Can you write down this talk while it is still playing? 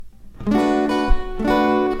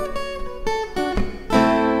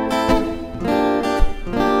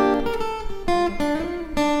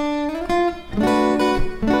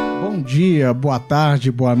dia, boa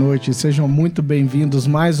tarde, boa noite, sejam muito bem-vindos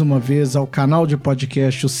mais uma vez ao canal de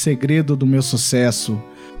podcast O Segredo do Meu Sucesso.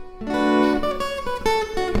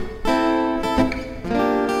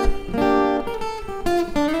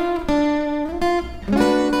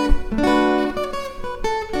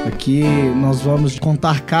 Aqui nós vamos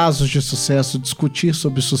contar casos de sucesso, discutir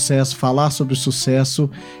sobre sucesso, falar sobre sucesso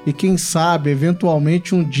e quem sabe,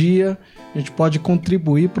 eventualmente um dia a gente pode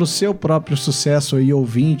contribuir para o seu próprio sucesso aí,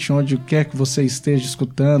 ouvinte, onde quer que você esteja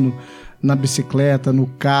escutando, na bicicleta, no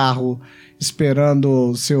carro,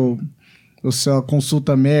 esperando a sua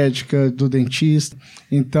consulta médica do dentista.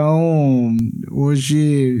 Então,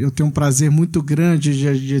 hoje eu tenho um prazer muito grande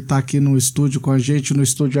de estar aqui no estúdio com a gente, no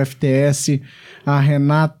estúdio FTS, a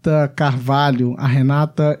Renata Carvalho. A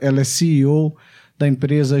Renata, ela é CEO da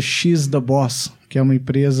empresa X The Boss, que é uma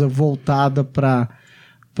empresa voltada para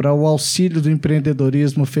o auxílio do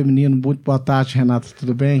empreendedorismo feminino. Muito boa tarde, Renata,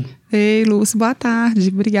 tudo bem? Ei, Lúcio, boa tarde.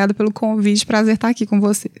 Obrigada pelo convite, prazer estar aqui com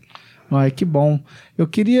você. Ai, que bom. Eu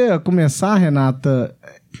queria começar, Renata,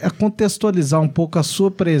 a contextualizar um pouco a sua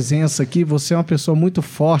presença aqui. Você é uma pessoa muito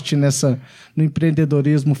forte no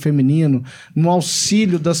empreendedorismo feminino, no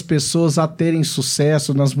auxílio das pessoas a terem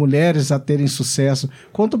sucesso, nas mulheres a terem sucesso.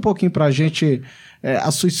 Conta um pouquinho pra gente a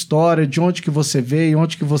sua história, de onde que você veio,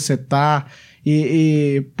 onde que você tá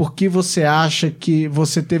e por que você acha que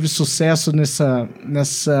você teve sucesso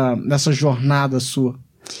nessa jornada sua.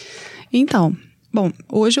 Então, bom,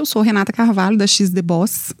 hoje eu sou Renata Carvalho, da X The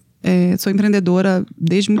Boss. Sou empreendedora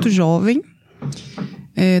desde muito jovem.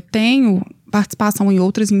 Tenho participação em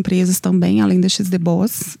outras empresas também, além da X The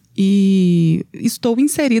Boss. E estou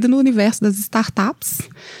inserida no universo das startups,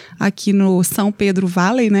 aqui no São Pedro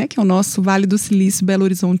Valley, né, que é o nosso Vale do Silício Belo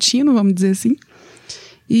Horizontino, vamos dizer assim.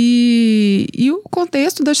 E o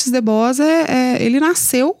contexto da X The Boss ele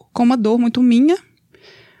nasceu com uma dor muito minha,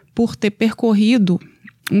 por ter percorrido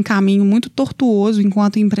um caminho muito tortuoso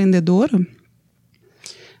enquanto empreendedora.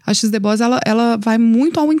 A X The Boss, ela vai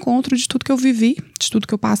muito ao encontro de tudo que eu vivi, de tudo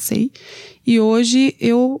que eu passei. E hoje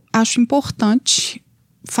eu acho importante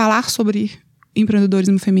falar sobre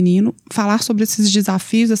empreendedorismo feminino, falar sobre esses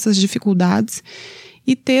desafios, essas dificuldades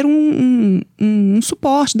e ter um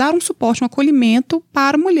suporte, dar um suporte, um acolhimento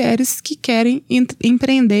para mulheres que querem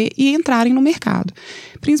empreender e entrarem no mercado.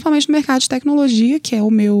 Principalmente no mercado de tecnologia, que é o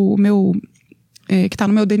meu que está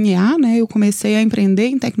no meu DNA, né? Eu comecei a empreender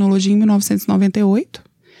em tecnologia em 1998.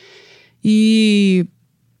 E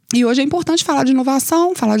hoje é importante falar de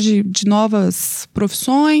inovação, falar de novas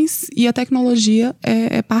profissões, e a tecnologia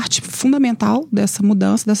é parte fundamental dessa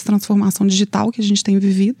mudança, dessa transformação digital que a gente tem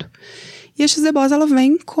vivido. E a X The Boss, ela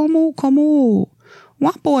vem como um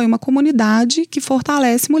apoio, uma comunidade que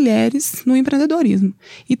fortalece mulheres no empreendedorismo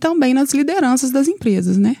e também nas lideranças das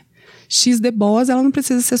empresas, né? X The Boss, ela não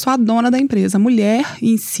precisa ser só a dona da empresa. A mulher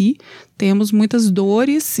em si, temos muitas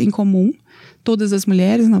dores em comum, todas as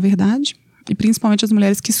mulheres, na verdade, e principalmente as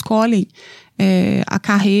mulheres que escolhem a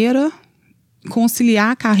carreira,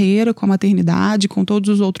 conciliar a carreira com a maternidade, com todos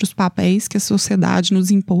os outros papéis que a sociedade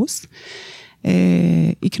nos impôs,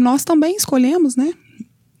 e que nós também escolhemos, né?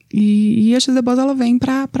 E a X The Boss, ela vem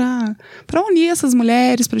para unir essas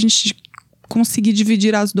mulheres, para a gente conseguir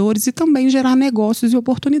dividir as dores e também gerar negócios e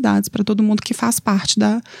oportunidades para todo mundo que faz parte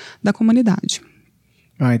da comunidade.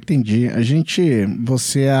 Ah, entendi.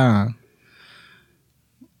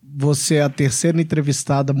 Você é a terceira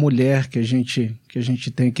entrevistada mulher que a gente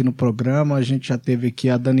tem aqui no programa. A gente já teve aqui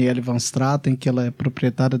a Daniele Van Straten, que ela é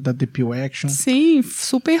proprietária da DPO Action. Sim,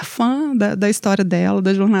 super fã da história dela,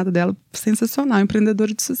 da jornada dela. Sensacional,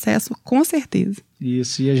 empreendedora de sucesso, com certeza.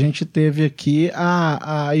 Isso, e a gente teve aqui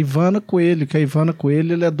a Ivana Coelho, que a Ivana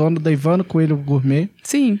Coelho, ela é dona da Ivana Coelho Gourmet.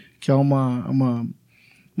 Sim. Que é uma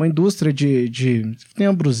indústria de tem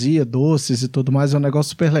ambrosia, doces e tudo mais, é um negócio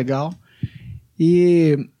super legal.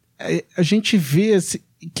 E a gente vê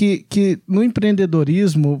que no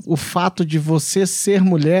empreendedorismo, o fato de você ser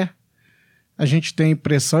mulher, a gente tem a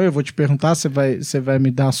impressão, eu vou te perguntar, você vai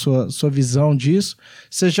me dar a sua visão disso,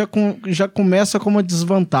 você já começa com uma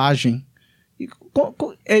desvantagem.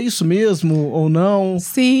 É isso mesmo ou não?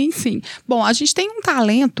 Sim, sim. Bom, a gente tem um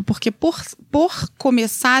talento, porque por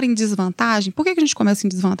começar em desvantagem, por que a gente começa em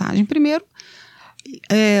desvantagem? Primeiro,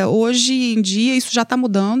 hoje em dia isso já está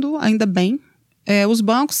mudando, ainda bem. Os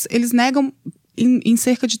bancos, eles negam em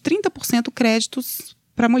cerca de 30% créditos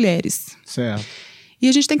para mulheres. Certo. E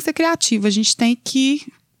a gente tem que ser criativo, a gente tem que,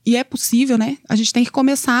 e é possível, né? A gente tem que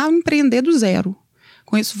começar a empreender do zero.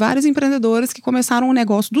 Conheço vários empreendedores que começaram um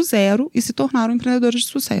negócio do zero e se tornaram empreendedores de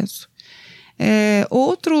sucesso.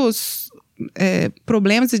 Outros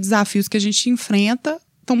problemas e desafios que a gente enfrenta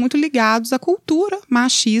estão muito ligados à cultura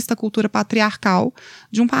machista, à cultura patriarcal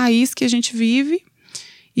de um país que a gente vive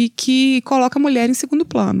e que coloca a mulher em segundo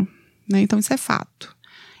plano, né? Então, isso é fato.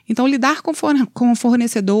 Então, lidar com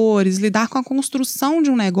fornecedores, lidar com a construção de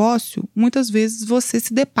um negócio, muitas vezes você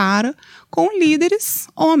se depara com líderes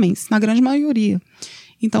homens, na grande maioria.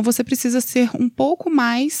 Então, você precisa ser um pouco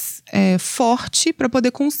mais forte para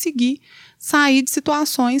poder conseguir sair de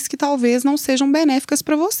situações que talvez não sejam benéficas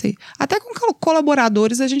para você. Até com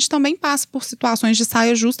colaboradores, a gente também passa por situações de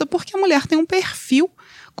saia justa porque a mulher tem um perfil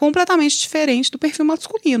completamente diferente do perfil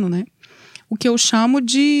masculino, né? O que eu chamo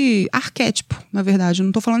de arquétipo, na verdade. Eu não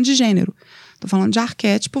estou falando de gênero. Estou falando de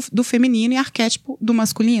arquétipo do feminino e arquétipo do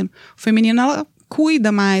masculino. O feminino, ela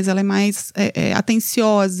cuida mais, ela é mais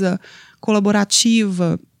atenciosa,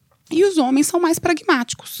 colaborativa. E os homens são mais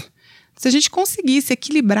pragmáticos. Se a gente conseguisse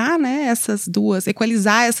equilibrar, né,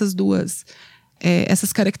 equalizar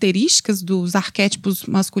essas características dos arquétipos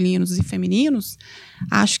masculinos e femininos,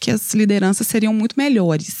 acho que as lideranças seriam muito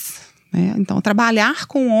melhores. Né? Então, trabalhar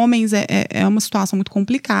com homens é uma situação muito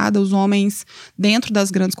complicada. Os homens, dentro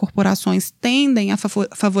das grandes corporações, tendem a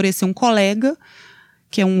favorecer um colega,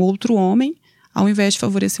 que é um outro homem, ao invés de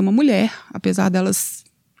favorecer uma mulher, apesar delas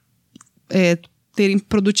terem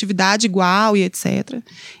produtividade igual e etc.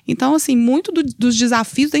 Então, assim, muito dos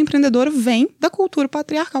desafios da empreendedora vem da cultura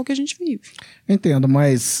patriarcal que a gente vive. Entendo,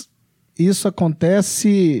 mas isso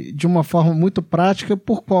acontece de uma forma muito prática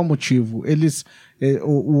por qual motivo?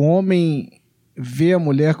 O homem vê a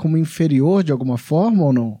mulher como inferior de alguma forma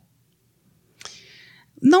ou não?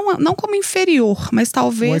 Não como inferior, mas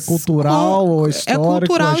talvez... Ou é cultural ou histórico,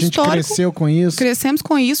 cultural, a gente histórico, cresceu com isso? Crescemos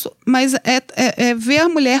com isso, mas é ver a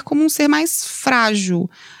mulher como um ser mais frágil.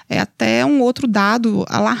 É até um outro dado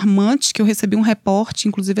alarmante que eu recebi um reporte,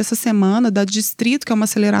 inclusive essa semana, da Distrito, que é uma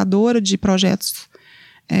aceleradora de projetos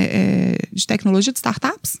de tecnologia, de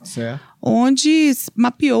startups, certo. Onde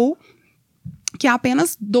mapeou que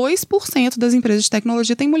apenas 2% das empresas de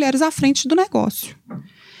tecnologia têm mulheres à frente do negócio.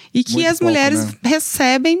 E que as mulheres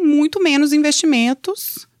recebem muito menos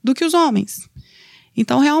investimentos do que os homens.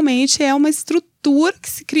 Então, realmente, é uma estrutura que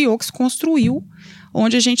se criou, que se construiu,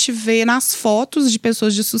 onde a gente vê nas fotos de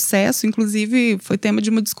pessoas de sucesso, inclusive foi tema de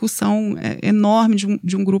uma discussão enorme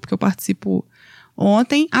de um grupo que eu participo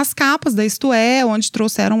ontem, as capas da Isto É, onde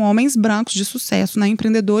trouxeram homens brancos de sucesso, né,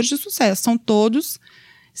 empreendedores de sucesso. São todos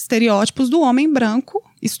estereótipos do homem branco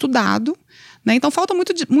estudado, né? Então falta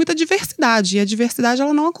muita diversidade, e a diversidade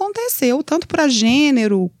ela não aconteceu tanto para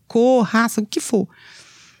gênero, cor, raça, o que for,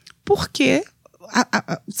 porque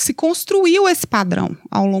se construiu esse padrão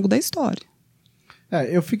ao longo da história.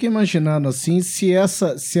 Eu fico imaginando assim, se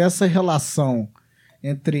essa relação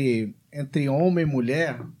entre homem e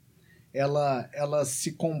mulher, ela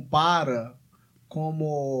se compara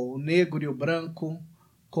como o negro e o branco,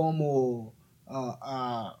 como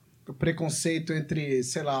o preconceito entre,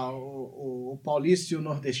 sei lá, o paulista e o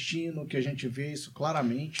nordestino, que a gente vê isso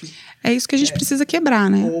claramente. É isso que a gente precisa quebrar,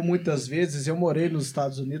 né? Ou muitas vezes, eu morei nos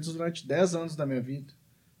Estados Unidos durante 10 anos da minha vida,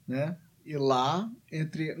 né? E lá,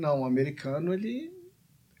 o americano,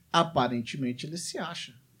 aparentemente, ele se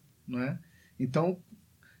acha, não é? Então,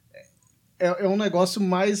 é um negócio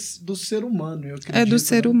mais do ser humano, eu acredito. É do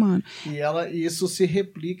ser humano. E isso se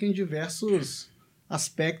replica em diversos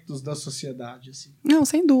aspectos da sociedade, assim. Não,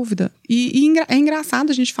 sem dúvida. E é engraçado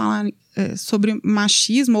a gente falar sobre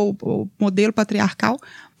machismo ou modelo patriarcal,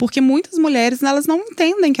 porque muitas mulheres elas não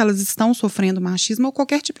entendem que elas estão sofrendo machismo ou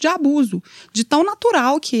qualquer tipo de abuso, de tão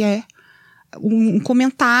natural que é um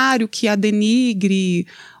comentário que a denigre,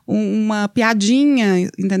 uma piadinha,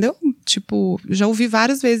 entendeu? Tipo, já ouvi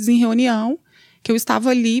várias vezes em reunião que eu estava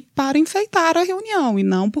ali para enfeitar a reunião e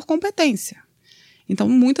não por competência. Então,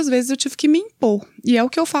 muitas vezes eu tive que me impor. E é o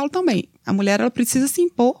que eu falo também. A mulher ela precisa se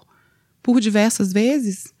impor por diversas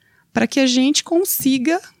vezes para que a gente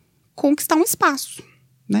consiga conquistar um espaço,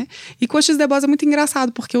 né? E com a XD Boss é muito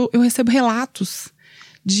engraçado, porque eu recebo relatos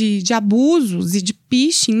de abusos e de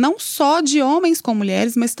phishing, não só de homens com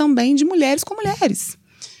mulheres, mas também de mulheres com mulheres.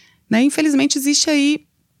 Né? Infelizmente, existe aí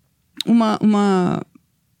um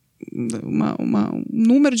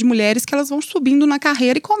número de mulheres que elas vão subindo na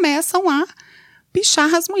carreira e começam a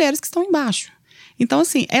pichar as mulheres que estão embaixo. Então,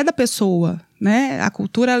 assim, é da pessoa, né? A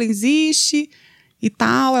cultura, ela existe e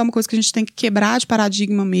tal, é uma coisa que a gente tem que quebrar de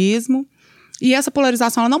paradigma mesmo. E essa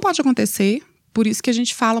polarização, ela não pode acontecer, por isso que a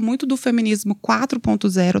gente fala muito do feminismo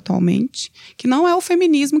 4.0 atualmente, que não é o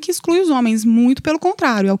feminismo que exclui os homens, muito pelo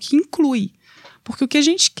contrário, é o que inclui. Porque o que a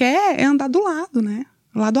gente quer é andar do lado, né?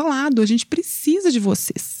 Lado a lado, a gente precisa de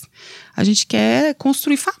vocês. A gente quer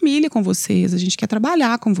construir família com vocês, a gente quer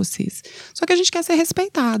trabalhar com vocês. Só que a gente quer ser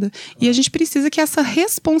respeitada. E a gente precisa que essa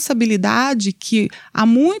responsabilidade que há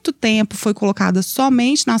muito tempo foi colocada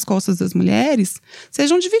somente nas costas das mulheres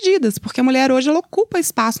sejam divididas, porque a mulher hoje ela ocupa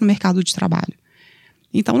espaço no mercado de trabalho.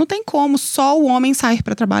 Então não tem como só o homem sair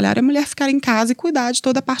para trabalhar e a mulher ficar em casa e cuidar de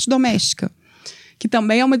toda a parte doméstica. Que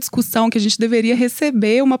também é uma discussão que a gente deveria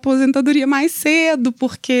receber uma aposentadoria mais cedo,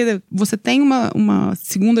 porque você tem uma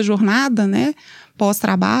segunda jornada, né,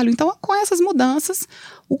 pós-trabalho. Então, com essas mudanças,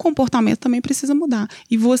 o comportamento também precisa mudar.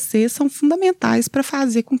 E vocês são fundamentais para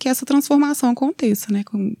fazer com que essa transformação aconteça, né,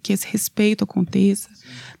 com que esse respeito aconteça.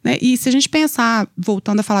 Né? E se a gente pensar,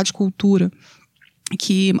 voltando a falar de cultura,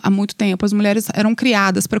 que há muito tempo as mulheres eram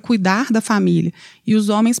criadas para cuidar da família e os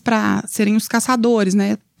homens para serem os caçadores,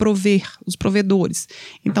 né, os provedores.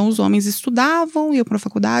 Então os homens estudavam, iam para a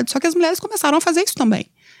faculdade, só que as mulheres começaram a fazer isso também.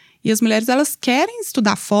 E as mulheres, elas querem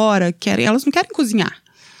estudar fora, elas não querem cozinhar.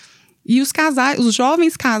 E os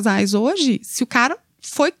jovens casais hoje, se o cara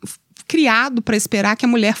foi criado para esperar que a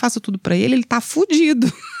mulher faça tudo para ele tá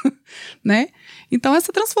fudido, né? Então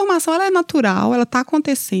essa transformação ela é natural, ela tá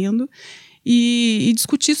acontecendo. E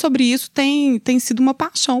discutir sobre isso tem sido uma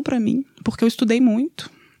paixão para mim, porque eu estudei muito,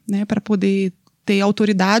 né, para poder ter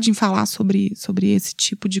autoridade em falar sobre esse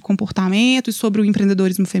tipo de comportamento e sobre o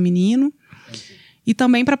empreendedorismo feminino. E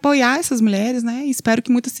também para apoiar essas mulheres, né? Espero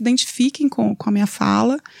que muitas se identifiquem com a minha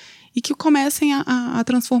fala e que comecem a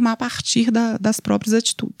transformar a partir das próprias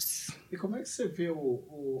atitudes. E como é que você vê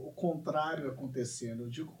o contrário acontecendo? Eu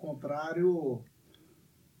digo o contrário...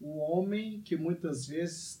 O homem que muitas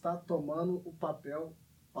vezes está tomando o papel...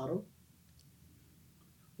 Parou?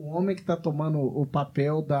 O homem que está tomando o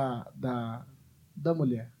papel da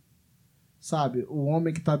mulher. Sabe? O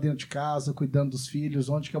homem que está dentro de casa, cuidando dos filhos,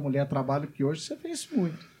 onde que a mulher trabalha, porque hoje você vê isso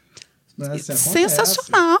muito. Né?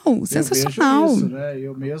 Sensacional! Sensacional! Eu vejo isso, né?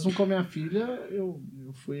 Eu mesmo com a minha filha,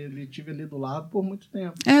 tive ali do lado por muito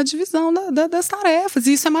tempo. É a divisão das tarefas.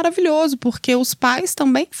 E isso é maravilhoso, porque os pais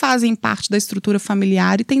também fazem parte da estrutura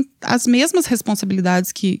familiar e têm as mesmas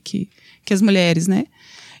responsabilidades que as mulheres, né?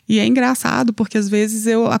 E é engraçado, porque às vezes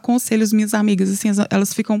eu aconselho as minhas amigas, assim,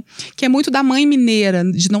 elas ficam... Que é muito da mãe mineira,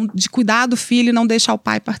 de cuidar do filho e não deixar o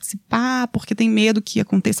pai participar, porque tem medo que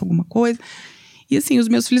aconteça alguma coisa. E assim, os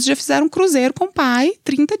meus filhos já fizeram um cruzeiro com o pai,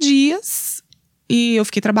 30 dias, e eu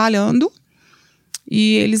fiquei trabalhando,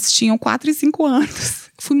 e eles tinham 4 e 5 anos.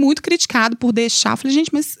 Fui muito criticado por deixar. Falei, gente,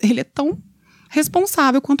 mas ele é tão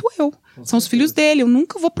responsável quanto eu. São os filhos dele. Eu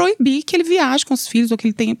nunca vou proibir que ele viaje com os filhos ou que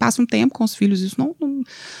ele passe um tempo com os filhos. Isso não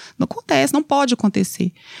acontece, não pode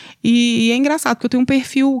acontecer. E é engraçado, porque eu tenho um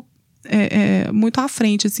perfil muito à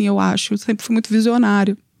frente, assim, eu acho. Eu sempre fui muito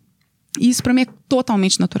visionário. E isso pra mim é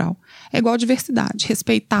totalmente natural. É igual a diversidade.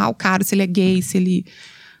 Respeitar o cara, se ele é gay, se ele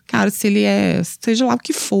é... Seja lá o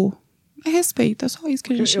que for. É respeito, é só isso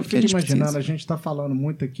que a gente precisa. Eu fico imaginando, a gente tá falando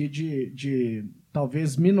muito aqui de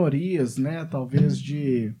talvez minorias, né? Talvez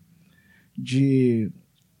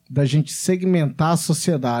da gente segmentar a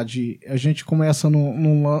sociedade. A gente começa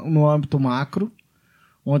no âmbito macro,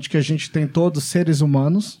 onde que a gente tem todos seres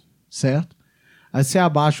humanos, certo? Aí você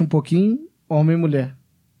abaixa um pouquinho, homem e mulher.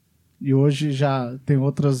 E hoje já tem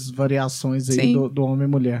outras variações aí do homem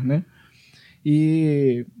e mulher, né?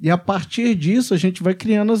 E a partir disso a gente vai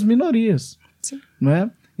criando as minorias. Sim.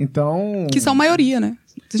 Né? Então... Que são maioria, né?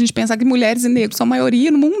 Se a gente pensar que mulheres e negros são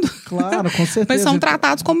maioria no mundo. Claro, com certeza. Mas são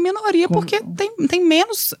tratados como minoria porque tem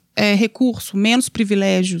menos recurso, menos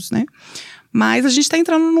privilégios, né? Mas a gente está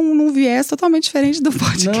entrando num viés totalmente diferente do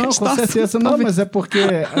podcast. Não, com certeza não, mas é porque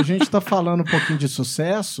a gente está falando um pouquinho de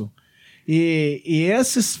sucesso e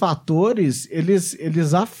esses fatores,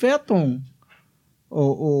 eles afetam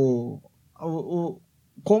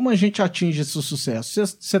como a gente atinge esse sucesso.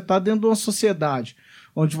 Você está dentro de uma sociedade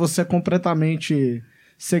onde você é completamente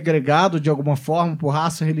segregado de alguma forma por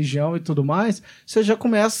raça, religião e tudo mais, você já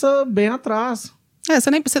começa bem atrás.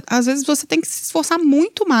 Às vezes você tem que se esforçar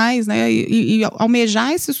muito mais, né? E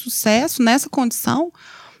almejar esse sucesso nessa condição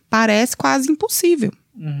parece quase impossível,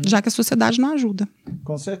 já que a sociedade não ajuda.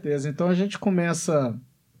 Com certeza. Então a gente começa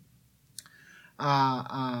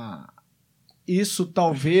isso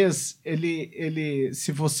talvez,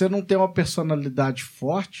 se você não tem uma personalidade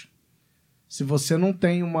forte, se você não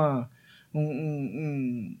tem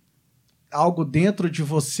algo dentro de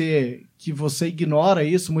você que você ignora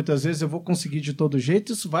isso, muitas vezes eu vou conseguir de todo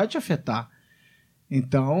jeito, isso vai te afetar.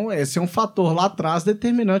 Então, esse é um fator lá atrás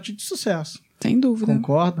determinante de sucesso. Sem dúvida.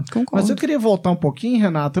 Concorda? Concordo. Mas eu queria voltar um pouquinho,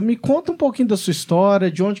 Renata. Me conta um pouquinho da sua história,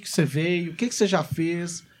 de onde que você veio, o que você já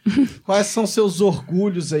fez, quais são seus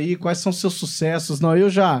orgulhos aí, quais são seus sucessos. Não, eu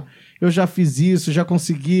já eu já fiz isso, já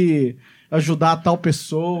consegui ajudar tal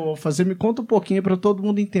pessoa, me conta um pouquinho para todo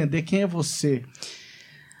mundo entender quem é você.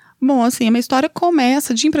 Bom, assim, a minha história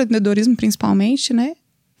começa, de empreendedorismo principalmente, né?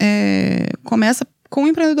 Começa com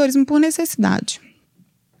empreendedorismo por necessidade.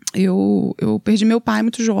 Eu perdi meu pai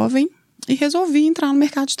muito jovem e resolvi entrar no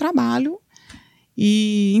mercado de trabalho.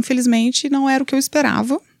 E, infelizmente, não era o que eu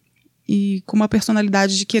esperava. E com uma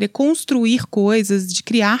personalidade de querer construir coisas, de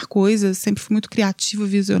criar coisas, sempre fui muito criativa,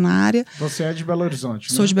 visionária. Você é de Belo Horizonte,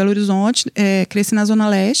 né? Sou de Belo Horizonte, cresci na Zona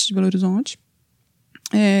Leste de Belo Horizonte.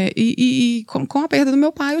 Com a perda do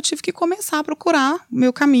meu pai, eu tive que começar a procurar o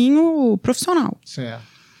meu caminho profissional. Certo.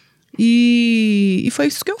 E foi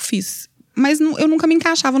isso que eu fiz. Mas eu nunca me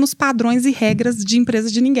encaixava nos padrões e regras de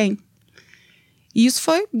empresa de ninguém. E isso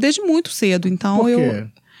foi desde muito cedo. Então, por quê?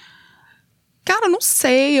 Cara, não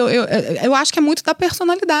sei. Eu acho que é muito da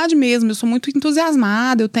personalidade mesmo. Eu sou muito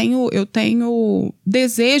entusiasmada. Eu tenho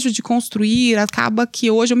desejo de construir. Acaba que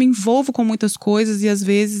hoje eu me envolvo com muitas coisas e às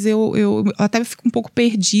vezes eu até fico um pouco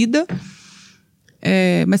perdida.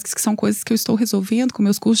 Mas que são coisas que eu estou resolvendo com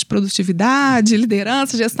meus cursos de produtividade,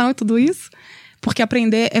 liderança, gestão e tudo isso. Porque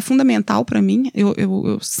aprender é fundamental para mim.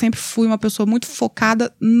 Eu sempre fui uma pessoa muito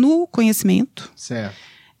focada no conhecimento. Certo.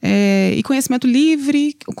 E conhecimento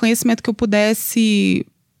livre, o conhecimento que eu pudesse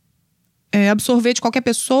absorver de qualquer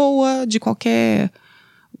pessoa, de qualquer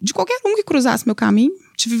um que cruzasse meu caminho.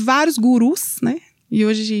 Tive vários gurus, né? E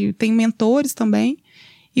hoje tenho mentores também.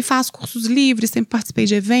 E faço cursos livres, sempre participei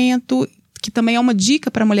de evento, que também é uma dica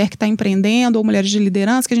para mulher que está empreendendo, ou mulheres de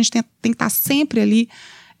liderança, que a gente tem que estar sempre ali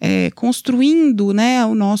construindo, né,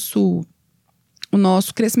 o nosso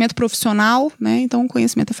crescimento profissional, né? Então o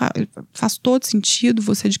conhecimento faz todo sentido,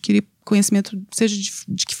 você adquirir conhecimento, seja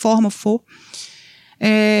de que forma for.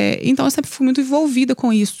 Então eu sempre fui muito envolvida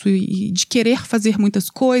com isso, e de querer fazer muitas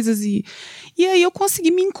coisas, e aí eu consegui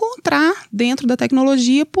me encontrar dentro da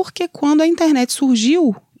tecnologia, porque quando a internet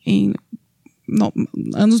surgiu, em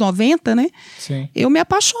anos 90, né? Sim. Eu me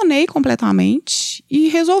apaixonei completamente e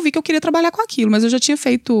resolvi que eu queria trabalhar com aquilo, mas eu já tinha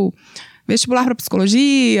feito vestibular para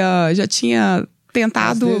psicologia, já tinha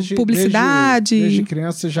tentado publicidade. Desde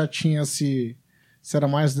criança você já tinha se era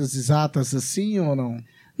mais das exatas assim ou não?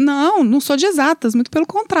 Não sou de exatas, muito pelo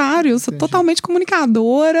contrário. Eu sou totalmente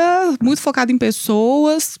comunicadora, muito focada em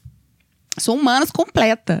pessoas. Sou humanas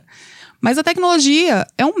completa. Mas a tecnologia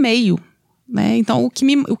é um meio, né? Então, o que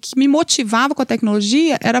me motivava com a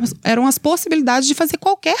tecnologia eram as possibilidades de fazer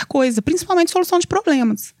qualquer coisa, principalmente solução de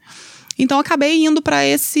problemas. Então, eu acabei indo para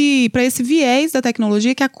esse viés da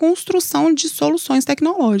tecnologia, que é a construção de soluções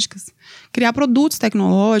tecnológicas. Criar produtos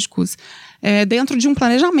tecnológicos dentro de um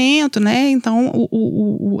planejamento, né? Então,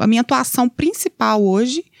 a minha atuação principal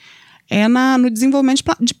hoje é no desenvolvimento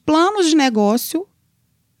de planos de negócio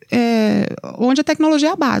onde a tecnologia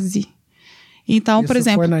é a base. Então, isso, por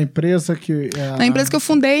exemplo, foi na empresa que... Na empresa que eu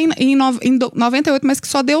fundei em 98, mas que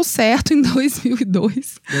só deu certo em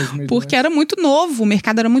 2002. Porque era muito novo, o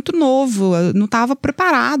mercado era muito novo, não estava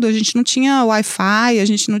preparado, a gente não tinha Wi-Fi, a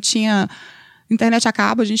gente não tinha internet a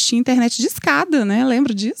cabo, a gente tinha internet de escada, né?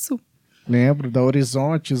 Lembra disso? Lembro, da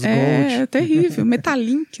Horizontes, Gold. É terrível.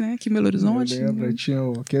 Metalink, né? Aqui em Belo Horizonte. Eu lembro, tinha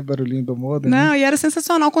aquele barulhinho do modem. Não, né? E era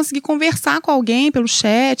sensacional conseguir conversar com alguém pelo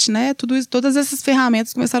chat, né? Tudo isso, todas essas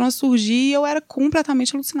ferramentas começaram a surgir e eu era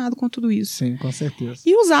completamente alucinado com tudo isso. Sim, com certeza.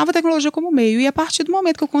 E usava a tecnologia como meio. E a partir do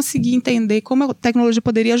momento que eu consegui entender como a tecnologia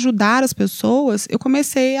poderia ajudar as pessoas, eu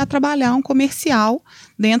comecei a trabalhar um comercial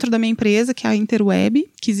dentro da minha empresa, que é a Interweb,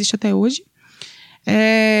 que existe até hoje.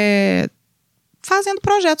 Fazendo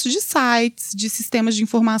projetos de sites, de sistemas de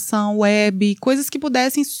informação, web, coisas que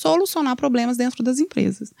pudessem solucionar problemas dentro das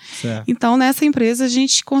empresas. Certo. Então, nessa empresa, a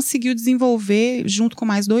gente conseguiu desenvolver, junto com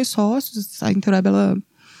mais 2 sócios, a Interweb, ela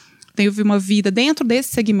teve uma vida dentro desse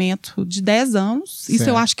segmento de 10 anos. Certo. Isso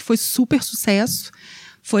eu acho que foi super sucesso.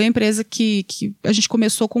 Foi a empresa que a gente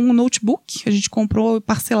começou com um notebook, a gente comprou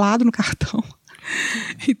parcelado no cartão.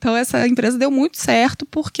 Então, essa empresa deu muito certo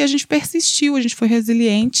porque a gente persistiu, a gente foi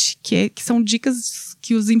resiliente, que são dicas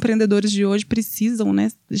que os empreendedores de hoje precisam,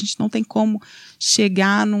 né? A gente não tem como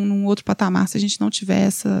chegar num outro patamar se a gente não tiver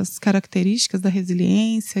essas características da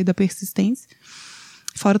resiliência e da persistência.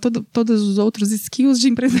 Fora todos os outros skills de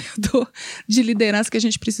empreendedor, de liderança que a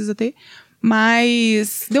gente precisa ter.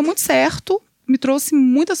 Mas deu muito certo. me trouxe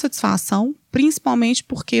muita satisfação, principalmente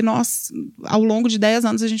porque nós, ao longo de 10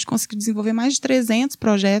 anos, a gente conseguiu desenvolver mais de 300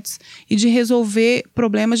 projetos e de resolver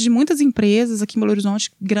problemas de muitas empresas aqui em Belo Horizonte,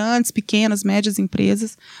 grandes, pequenas, médias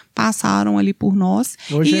empresas, passaram ali por nós.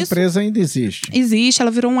 Hoje a empresa ainda existe? Existe,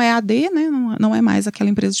 ela virou um EAD, né? Não é mais aquela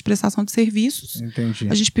empresa de prestação de serviços. Entendi.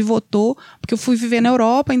 A gente pivotou, porque eu fui viver na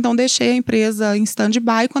Europa, então deixei a empresa em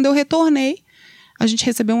stand-by. Quando eu retornei, a gente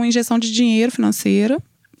recebeu uma injeção de dinheiro financeira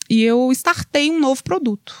e eu startei um novo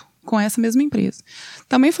produto com essa mesma empresa.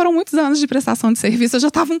 Também foram muitos anos de prestação de serviço, eu já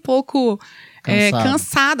estava um pouco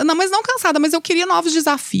cansada. Não, mas não cansada, mas eu queria novos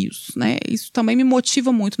desafios, né? Isso também me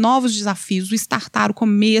motiva muito, novos desafios, o startar, o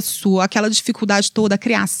começo, aquela dificuldade toda, a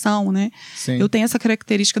criação, né? Sim. Eu tenho essa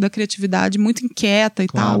característica da criatividade muito inquieta e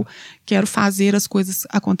tal, quero fazer as coisas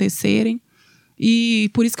acontecerem. E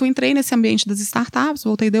por isso que eu entrei nesse ambiente das startups,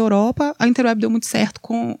 voltei da Europa. A Interweb deu muito certo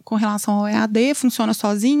com relação ao EAD, funciona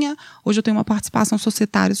sozinha. Hoje eu tenho uma participação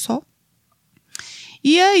societária só.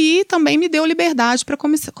 E aí também me deu liberdade para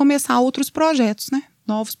começar outros projetos, né?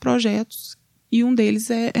 Novos projetos. E um deles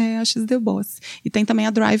é a XD Boss. E tem também a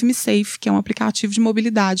Drive Me Safe, que é um aplicativo de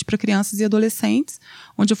mobilidade para crianças e adolescentes,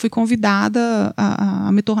 onde eu fui convidada a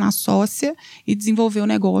me tornar sócia e desenvolver o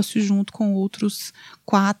negócio junto com outros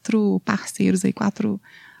 4 parceiros, 4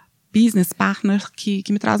 business partners, que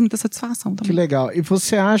me traz muita satisfação também. Que legal. E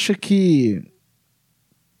você acha que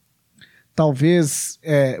talvez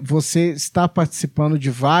você está participando de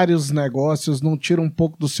vários negócios, não tira um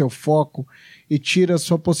pouco do seu foco e tira a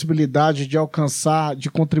sua possibilidade de alcançar, de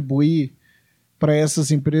contribuir para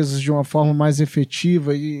essas empresas de uma forma mais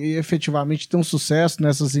efetiva e efetivamente ter um sucesso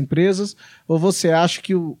nessas empresas? Ou você acha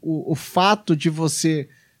que o fato de você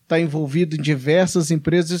estar envolvido em diversas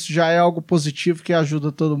empresas isso já é algo positivo que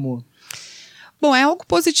ajuda todo mundo? Bom, é algo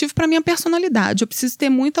positivo para a minha personalidade. Eu preciso ter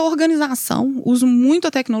muita organização, uso muito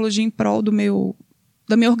a tecnologia em prol da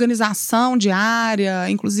minha organização diária,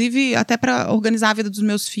 inclusive até para organizar a vida dos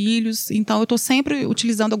meus filhos. Então, eu estou sempre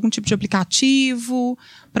utilizando algum tipo de aplicativo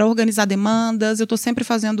para organizar demandas, eu estou sempre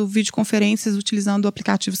fazendo videoconferências utilizando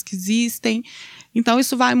aplicativos que existem. Então,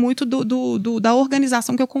 isso vai muito da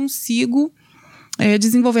organização que eu consigo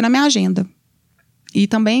desenvolver na minha agenda. E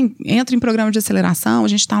também entra em programa de aceleração, a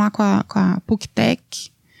gente está lá com a PUCTEC,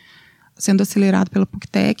 sendo acelerado pela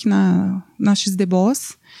PUCTEC na XD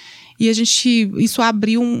Boss. E isso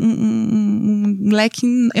abriu um leque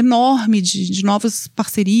enorme de novas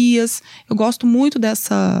parcerias. Eu gosto muito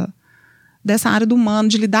dessa área do humano,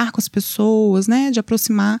 de lidar com as pessoas, né, de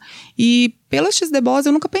aproximar. E pela XD Boss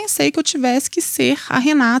eu nunca pensei que eu tivesse que ser a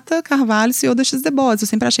Renata Carvalho, CEO da XD Boss. Eu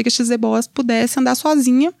sempre achei que a XD Boss pudesse andar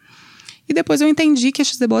sozinha. E depois eu entendi que a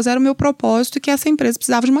XD Boss era o meu propósito e que essa empresa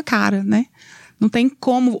precisava de uma cara, né? Não tem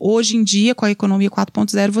como, hoje em dia, com a economia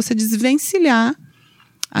 4.0, você desvencilhar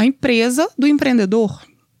a empresa do empreendedor.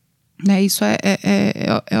 Né? Isso é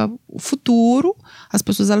o futuro. As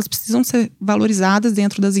pessoas elas precisam ser valorizadas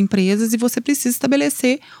dentro das empresas e você precisa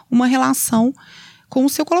estabelecer uma relação com o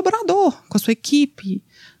seu colaborador, com a sua equipe,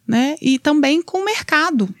 né? E também com o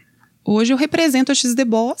mercado. Hoje eu represento a XD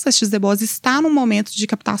Boss. A XD Boss está num momento de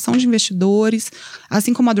captação de investidores,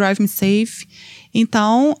 assim como a Drive Me Safe.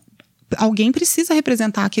 Então, alguém precisa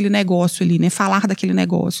representar aquele negócio ali, né? Falar daquele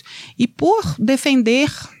negócio. E por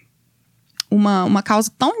defender uma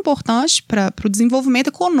causa tão importante para o desenvolvimento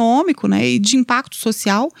econômico, né? E de impacto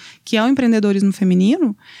social, que é o empreendedorismo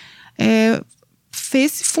feminino,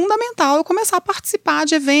 fez fundamental eu começar a participar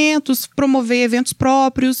de eventos, promover eventos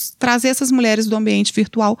próprios, trazer essas mulheres do ambiente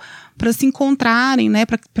virtual para se encontrarem, né,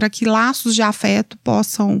 para que laços de afeto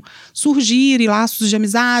possam surgir, e laços de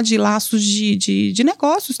amizade, e laços de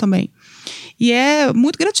negócios também. E é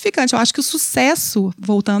muito gratificante. Eu acho que o sucesso,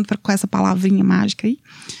 voltando com essa palavrinha mágica aí,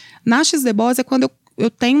 na XD Boss é quando eu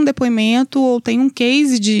tenho um depoimento ou tenho um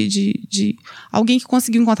case de alguém que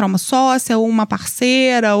conseguiu encontrar uma sócia ou uma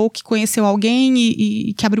parceira ou que conheceu alguém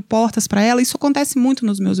e que abriu portas para ela. Isso acontece muito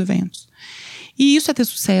nos meus eventos. E isso é ter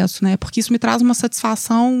sucesso, né? Porque isso me traz uma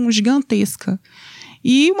satisfação gigantesca.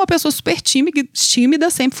 E uma pessoa super tímida,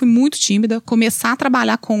 sempre fui muito tímida. Começar a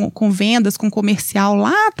trabalhar com vendas, com comercial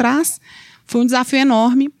lá atrás, foi um desafio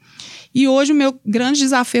enorme. E hoje o meu grande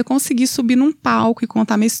desafio é conseguir subir num palco e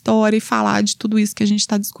contar minha história e falar de tudo isso que a gente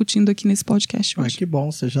está discutindo aqui nesse podcast hoje. Que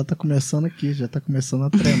bom, você já está começando aqui, já está começando a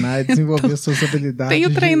treinar e desenvolver suas habilidades.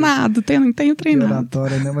 Tenho treinado. De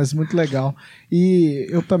oratória, né? Mas muito legal. E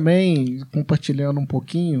eu também, compartilhando um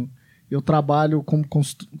pouquinho, eu trabalho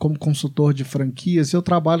como consultor de franquias, eu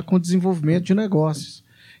trabalho com desenvolvimento de negócios.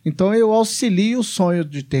 Então eu auxilio o sonho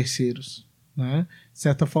de terceiros, né? De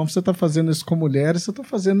certa forma, você está fazendo isso com mulheres, você está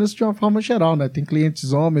fazendo isso de uma forma geral, né? Tem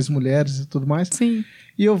clientes homens, mulheres e tudo mais. Sim.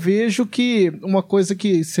 E eu vejo que uma coisa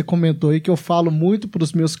que você comentou aí, que eu falo muito para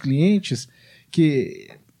os meus clientes, que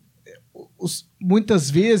muitas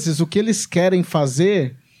vezes o que eles querem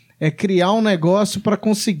fazer é criar um negócio para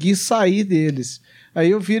conseguir sair deles. Aí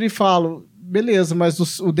eu viro e falo, beleza, mas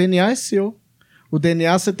o DNA é seu. O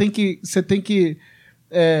DNA você tem que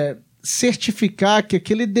certificar que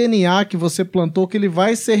aquele DNA que você plantou, que ele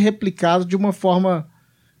vai ser replicado de uma forma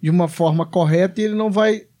correta e ele não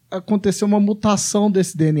vai acontecer uma mutação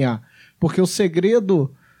desse DNA. Porque o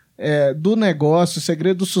segredo do negócio, o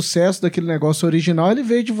segredo do sucesso daquele negócio original, ele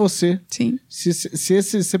veio de você. Sim. Se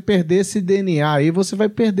você perder esse DNA aí, você vai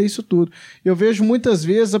perder isso tudo. Eu vejo muitas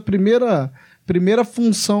vezes a primeira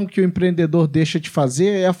função que o empreendedor deixa de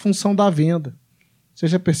fazer é a função da venda. Você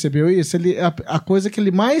já percebeu isso? A coisa que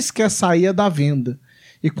ele mais quer sair é da venda.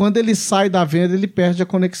 E quando ele sai da venda, ele perde a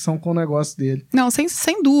conexão com o negócio dele. Não,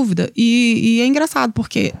 sem dúvida. E é engraçado,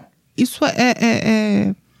 porque isso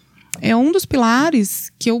é um dos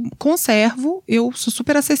pilares que eu conservo. Eu sou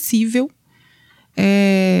super acessível.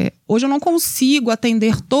 Hoje eu não consigo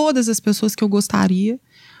atender todas as pessoas que eu gostaria,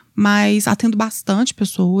 mas atendo bastante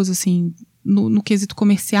pessoas, assim, no quesito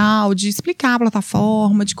comercial, de explicar a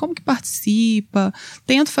plataforma, de como que participa.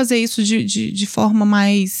 Tento fazer isso de forma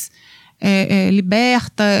mais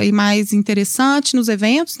liberta e mais interessante nos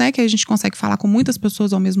eventos, né? Que a gente consegue falar com muitas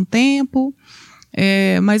pessoas ao mesmo tempo.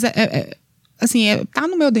 Mas assim, tá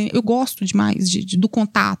no meu DNA. Eu gosto demais do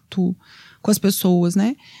contato com as pessoas,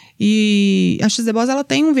 né? E a XD Boss, ela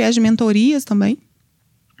tem um viés de mentorias também.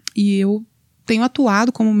 E eu tenho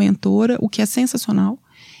atuado como mentora, o que é sensacional.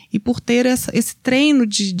 E por ter esse treino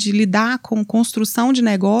de lidar com construção de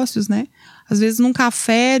negócios, né? Às vezes, num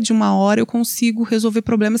café de 1 hora, eu consigo resolver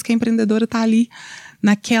problemas que a empreendedora está ali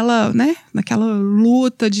naquela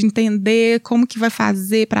luta de entender como que vai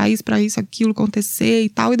fazer para isso, aquilo acontecer e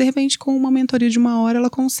tal. E, de repente, com uma mentoria de 1 hora, ela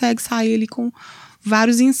consegue sair ali com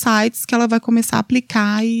vários insights que ela vai começar a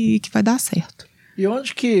aplicar e que vai dar certo. E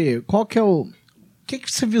qual que é o que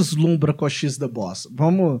você vislumbra com a XD Boss?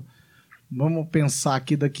 Vamos pensar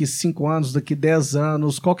aqui daqui 5 anos, daqui 10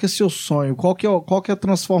 anos, qual que é seu sonho? Qual que é a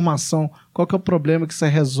transformação? Qual que é o problema que você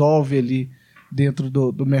resolve ali dentro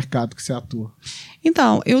do mercado que você atua?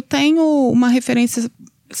 Então, eu tenho uma referência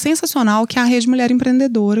sensacional, que é a Rede Mulher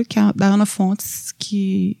Empreendedora, que é da Ana Fontes,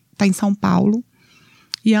 que está em São Paulo.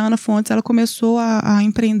 E a Ana Fontes, ela começou a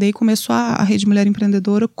empreender e começou a Rede Mulher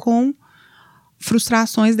Empreendedora com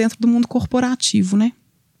frustrações dentro do mundo corporativo, né?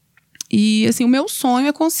 E, assim, o meu sonho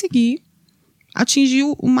é conseguir atingir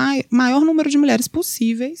o maior número de mulheres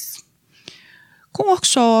possíveis, com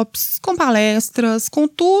workshops, com palestras, com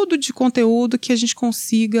tudo de conteúdo que a gente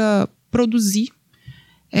consiga produzir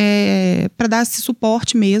para dar esse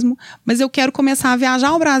suporte mesmo. Mas eu quero começar a viajar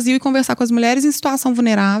ao Brasil e conversar com as mulheres em situação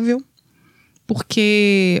vulnerável,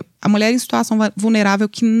 porque a mulher em situação vulnerável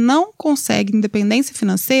que não consegue independência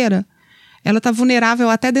financeira, ela está vulnerável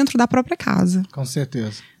até dentro da própria casa. Com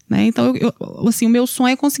certeza. Né? Então, assim, o meu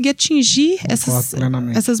sonho é conseguir atingir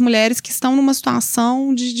essas mulheres que estão numa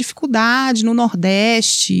situação de dificuldade no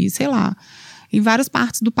Nordeste, sei lá, em várias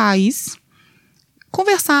partes do país.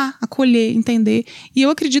 Conversar, acolher, entender. E eu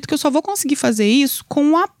acredito que eu só vou conseguir fazer isso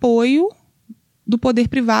com o apoio do poder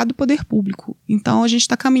privado e do poder público. Então, a gente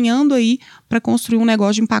está caminhando aí para construir um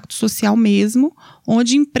negócio de impacto social mesmo,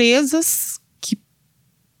 onde empresas que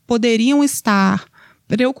poderiam estar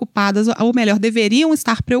preocupadas, ou melhor, deveriam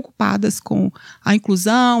estar preocupadas com a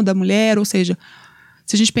inclusão da mulher, ou seja,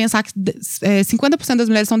 se a gente pensar que 50% das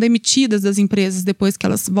mulheres são demitidas das empresas depois que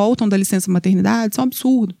elas voltam da licença maternidade, isso é um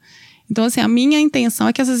absurdo. Então, assim, a minha intenção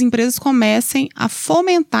é que essas empresas comecem a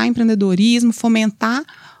fomentar empreendedorismo, fomentar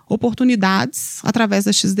oportunidades através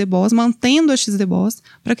da XD Boss, mantendo a XD Boss,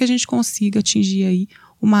 para que a gente consiga atingir aí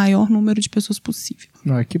o maior número de pessoas possível.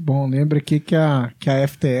 Que bom. Lembra aqui que a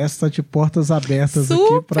FTS está de portas abertas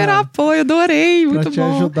aqui para... Super apoio, adorei, muito bom. Para te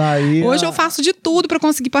ajudar aí. Hoje eu faço de tudo para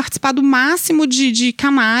conseguir participar do máximo de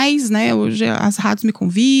canais, né? Hoje as rádios me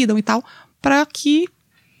convidam e tal, para que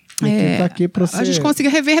tá aqui pra a gente consiga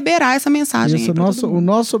reverberar essa mensagem. Isso, o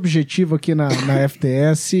nosso objetivo aqui na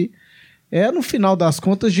FTS é, no final das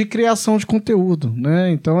contas, de criação de conteúdo,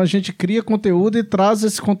 né? Então a gente cria conteúdo e traz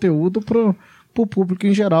esse conteúdo pro público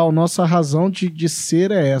em geral. Nossa razão de ser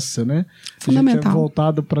é essa, né? Fundamental. A gente é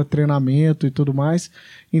voltado para treinamento e tudo mais.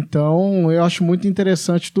 Então, eu acho muito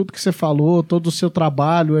interessante tudo que você falou, todo o seu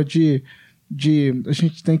trabalho a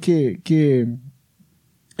gente tem que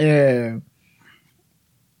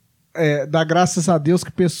dar graças a Deus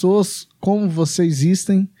que pessoas como você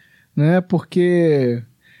existem, né? Porque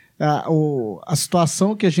a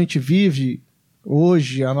situação que a gente vive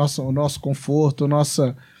hoje, o nosso conforto, o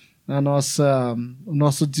nosso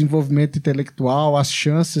desenvolvimento intelectual, as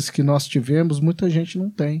chances que nós tivemos, muita gente não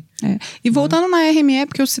tem. E voltando na RME,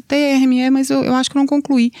 porque eu citei a RME, mas eu acho que não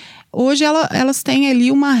concluí. Hoje elas têm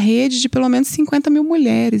ali uma rede de pelo menos 50 mil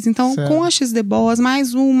mulheres. Então, com a XD Boss,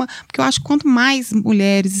 mais uma, porque eu acho que quanto mais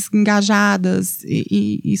mulheres engajadas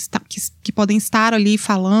que podem estar ali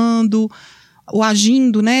falando ou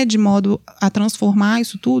agindo, né, de modo a transformar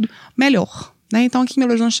isso tudo, melhor. Né? Então, aqui em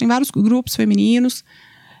Belo Horizonte tem vários grupos femininos,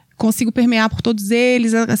 consigo permear por todos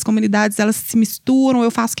eles, as comunidades elas se misturam,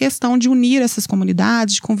 eu faço questão de unir essas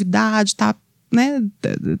comunidades, de convidar, de estar, né,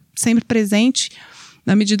 sempre presente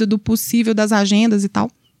na medida do possível das agendas e tal,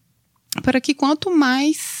 para que quanto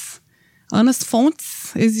mais Anas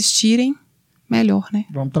Fontes existirem, melhor, né?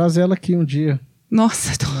 Vamos trazer ela aqui um dia.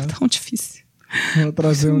 Nossa, tão difícil. Vou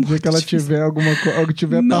trazer um dia que ela tiver algo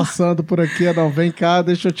estiver passando por aqui, não, vem cá,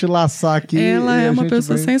 deixa eu te laçar aqui. Ela é uma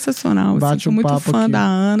pessoa sensacional, assim, sou muito fã da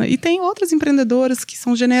Ana. E tem outras empreendedoras que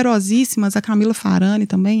são generosíssimas, a Camila Farani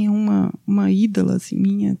também é uma ídola, assim,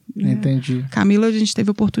 minha. Né? Entendi. Camila, a gente teve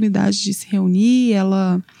a oportunidade de se reunir,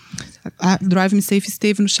 a Drive Me Safe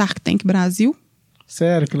esteve no Shark Tank Brasil.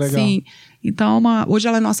 Sério, que legal. Sim. Então, hoje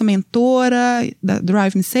ela é nossa mentora da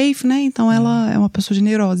Drive Me Safe, né? Então, ela é uma pessoa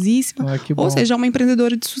generosíssima. Ou seja, é uma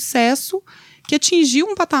empreendedora de sucesso que atingiu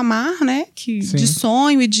um patamar, né? De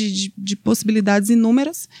sonho e de possibilidades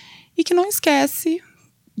inúmeras e que não esquece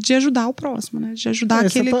de ajudar o próximo, né? De ajudar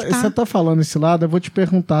aquele que tá... Você tá falando esse lado, eu vou te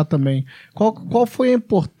perguntar também. Qual foi a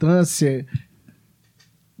importância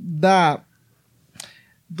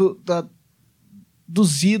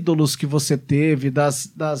dos ídolos que você teve,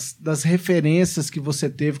 das referências que você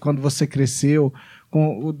teve quando você cresceu,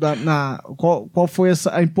 qual foi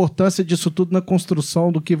a importância disso tudo na construção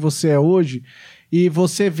do que você é hoje, e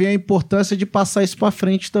você vê a importância de passar isso para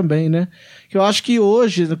frente também, né? Que eu acho que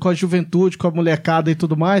hoje, com a juventude, com a molecada e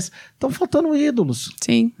tudo mais, estão faltando ídolos.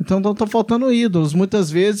 Sim. Então estão faltando ídolos. Muitas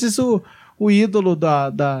vezes o ídolo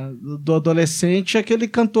do adolescente é aquele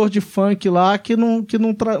cantor de funk lá que não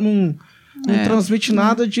transmite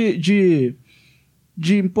nada de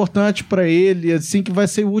importante para ele, assim, que vai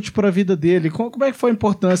ser útil para a vida dele. Como é que foi a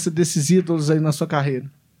importância desses ídolos aí na sua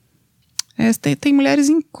carreira? Tem mulheres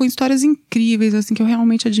com histórias incríveis, assim, que eu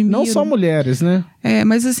realmente admiro. Não só mulheres, né?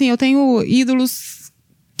 Mas assim, eu tenho ídolos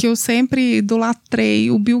que eu sempre idolatrei.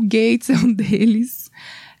 O Bill Gates é um deles.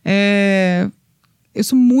 Eu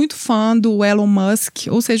sou muito fã do Elon Musk,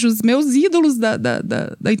 ou seja, os meus ídolos da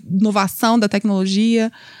inovação, da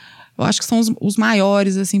tecnologia. Eu acho que são os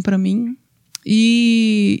maiores, assim, para mim.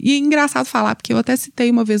 E é engraçado falar, porque eu até citei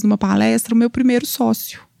uma vez numa palestra o meu primeiro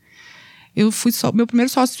sócio. Meu primeiro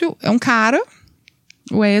sócio é um cara,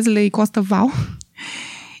 Wesley Costa Val.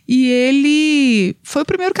 E ele foi o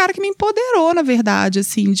primeiro cara que me empoderou, na verdade,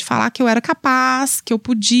 assim, de falar que eu era capaz, que eu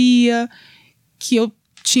podia, que eu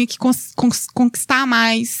tinha que conquistar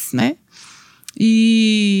mais, né?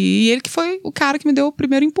 E ele que foi o cara que me deu o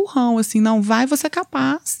primeiro empurrão, assim, não, vai, você é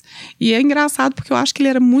capaz. E é engraçado porque eu acho que ele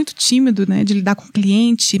era muito tímido, né, de lidar com o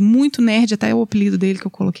cliente, muito nerd, até o apelido dele que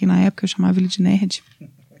eu coloquei na época, eu chamava ele de nerd.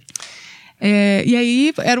 E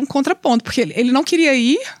aí era um contraponto, porque ele não queria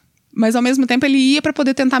ir, mas ao mesmo tempo ele ia para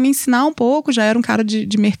poder tentar me ensinar um pouco, já era um cara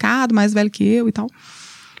de mercado, mais velho que eu e tal.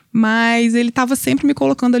 Mas ele estava sempre me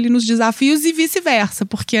colocando ali nos desafios e vice-versa,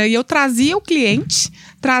 porque aí eu trazia o cliente,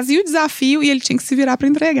 trazia o desafio e ele tinha que se virar para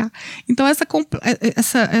entregar. Então essa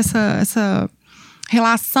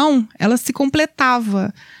relação, ela se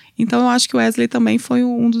completava. Então eu acho que o Wesley também foi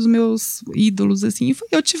um dos meus ídolos, assim.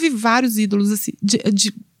 Eu tive vários ídolos, assim,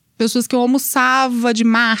 de pessoas que eu almoçava de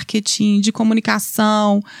marketing, de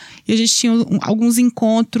comunicação, e a gente tinha alguns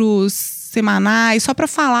encontros semanais só para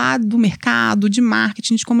falar do mercado, de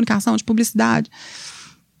marketing, de comunicação, de publicidade.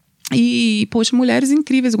 E, poxa, mulheres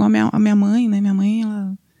incríveis, igual a minha mãe, né? Minha mãe,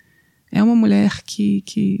 ela é uma mulher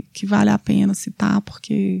que vale a pena citar,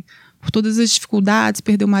 porque por todas as dificuldades,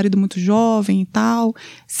 perdeu o marido muito jovem e tal,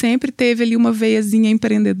 sempre teve ali uma veiazinha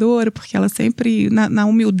empreendedora, porque ela sempre, na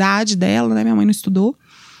humildade dela, né? Minha mãe não estudou,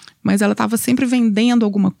 mas ela estava sempre vendendo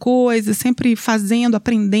alguma coisa, sempre fazendo,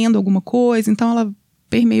 aprendendo alguma coisa. Então ela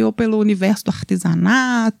permeou pelo universo do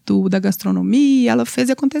artesanato, da gastronomia, ela fez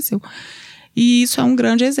e aconteceu. E isso é um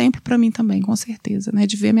grande exemplo para mim também, com certeza, né?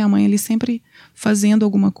 De ver minha mãe ali sempre fazendo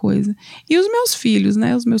alguma coisa. E os meus filhos,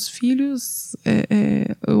 né? Os meus filhos,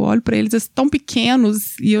 eu olho para eles tão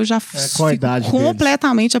pequenos e eu já fico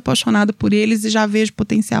completamente apaixonada por eles e já vejo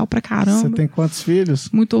potencial pra caramba. Você tem quantos filhos?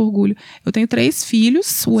 Muito orgulho. Eu tenho 3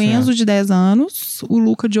 filhos, o Enzo de 10 anos, o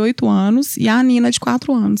Luca de 8 anos e a Nina de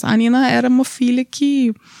 4 anos. A Nina era uma filha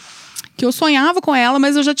que que eu sonhava com ela,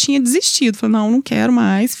 mas eu já tinha desistido. Falei, não quero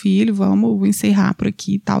mais, filho, vamos encerrar por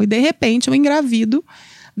aqui e tal. E de repente eu engravido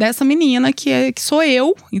dessa menina que sou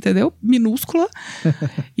eu, entendeu? Minúscula.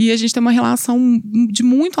 E a gente tem uma relação de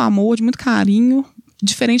muito amor, de muito carinho,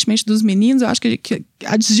 diferentemente dos meninos. Eu acho que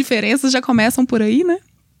as diferenças já começam por aí, né?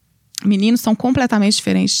 Meninos são completamente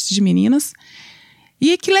diferentes de meninas.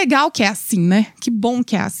 E que legal que é assim, né? Que bom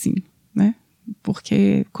que é assim, né?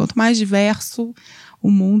 Porque quanto mais diverso o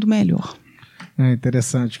mundo, melhor. É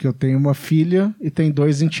interessante que eu tenho uma filha e tenho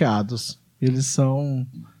 2 enteados. Eles são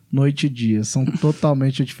noite e dia, são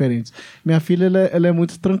totalmente diferentes. Minha filha, ela é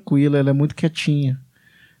muito tranquila, ela é muito quietinha.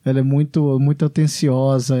 Ela é muito, muito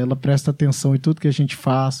atenciosa, ela presta atenção em tudo que a gente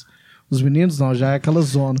faz. Os meninos não, já é aquela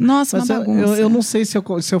zona. Nossa, mas uma bagunça. Eu não sei se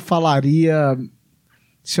eu falaria,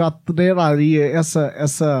 se eu atrelaria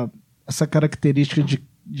essa característica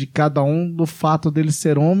de cada um do fato dele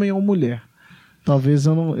ser homem ou mulher. Talvez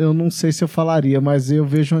eu não sei se eu falaria, mas eu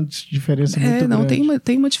vejo uma diferença muito grande.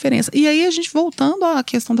 Tem uma diferença. E aí, a gente voltando à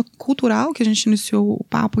questão da cultural, que a gente iniciou o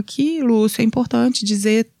papo aqui, Lúcio, é importante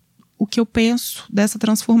dizer o que eu penso dessa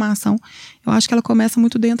transformação. Eu acho que ela começa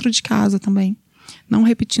muito dentro de casa também. Não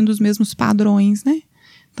repetindo os mesmos padrões, né?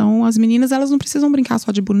 Então, as meninas, elas não precisam brincar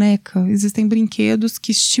só de boneca. Existem brinquedos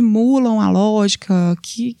que estimulam a lógica,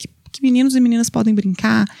 que meninos e meninas podem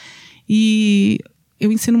brincar. E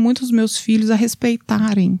eu ensino muito os meus filhos a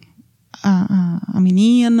respeitarem a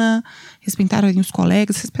menina, respeitarem os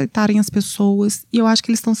colegas, respeitarem as pessoas. E eu acho que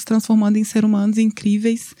eles estão se transformando em seres humanos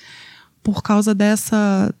incríveis por causa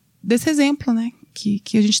desse exemplo, né?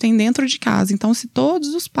 Que a gente tem dentro de casa. Então, se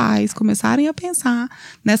todos os pais começarem a pensar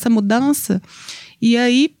nessa mudança, e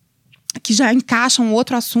aí que já encaixa um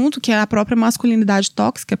outro assunto, que é a própria masculinidade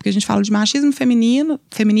tóxica, porque a gente fala de machismo e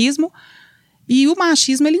feminismo, e o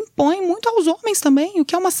machismo, ele impõe muito aos homens também, o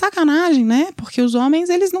que é uma sacanagem, né? Porque os homens,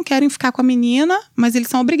 eles não querem ficar com a menina, mas eles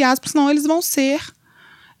são obrigados, porque senão eles vão ser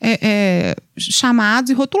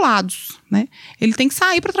chamados e rotulados, né? Ele tem que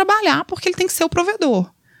sair para trabalhar, porque ele tem que ser o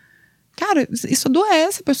provedor. Cara, isso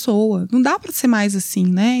adoece a pessoa. Não dá para ser mais assim,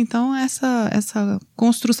 né? Então, essa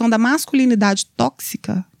construção da masculinidade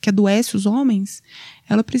tóxica, que adoece os homens,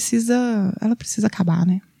 ela precisa acabar,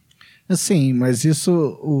 né? Sim, mas isso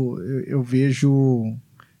eu vejo...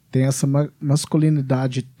 Tem essa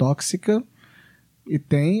masculinidade tóxica e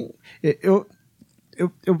tem...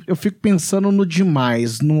 Eu fico pensando no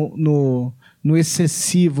demais, no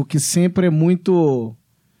excessivo, que sempre é muito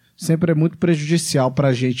prejudicial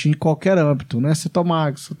pra gente em qualquer âmbito, né? Você toma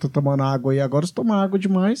água, você tá tomando água e agora você toma água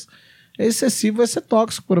demais, é excessivo, vai ser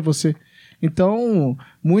tóxico para você. Então,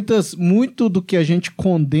 muito do que a gente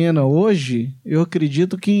condena hoje, eu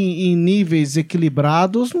acredito que em níveis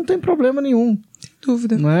equilibrados não tem problema nenhum. Sem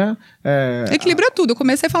dúvida. Não é? Equilibra tudo. Eu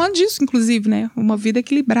comecei falando disso, inclusive, né? Uma vida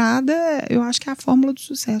equilibrada, eu acho que é a fórmula do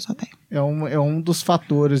sucesso até. É um dos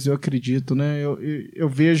fatores, eu acredito, né? Eu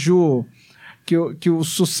vejo que o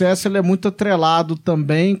sucesso ele é muito atrelado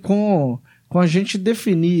também com a gente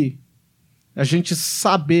definir, a gente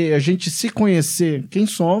saber, a gente se conhecer quem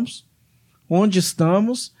somos, onde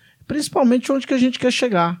estamos, principalmente onde que a gente quer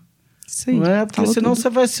chegar. Sim, não é? Porque senão você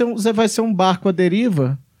vai ser um barco à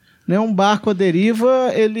deriva, né? Um barco à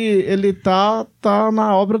deriva, ele tá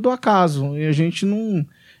na obra do acaso, e a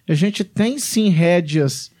gente tem sim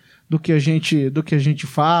rédeas do que a gente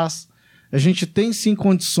faz, a gente tem sim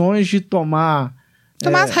condições de tomar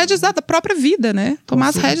as rédeas da própria vida, né? Tomar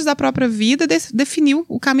as rédeas da própria vida, definir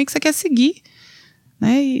o caminho que você quer seguir,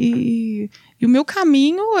 né? E o meu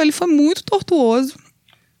caminho, ele foi muito tortuoso.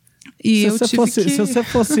 E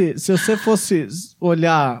se você fosse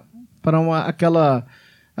olhar para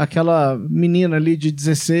aquela menina ali de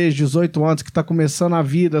 16, 18 anos que está começando a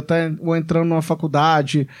vida, ou entrando numa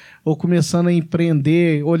faculdade, ou começando a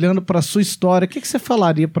empreender, olhando para a sua história, o que você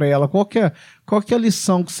falaria para ela? Qual que é a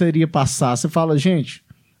lição que você iria passar? Você fala, gente,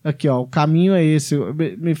 aqui, ó, o caminho é esse.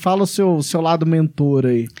 Me fala o seu lado mentor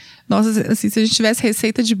aí. Nossa, assim, se a gente tivesse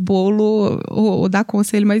receita de bolo ou dar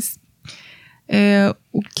conselho, mas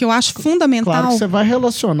o que eu acho fundamental... Claro que você vai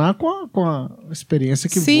relacionar com a experiência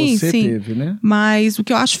que você teve, né? Mas o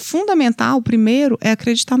que eu acho fundamental, primeiro, é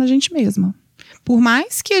acreditar na gente mesma. Por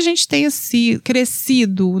mais que a gente tenha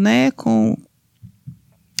crescido, né, com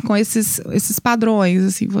esses padrões,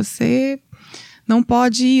 assim, você não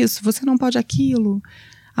pode isso, você não pode aquilo.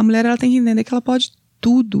 A mulher, ela tem que entender que ela pode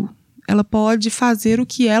tudo. Ela pode fazer o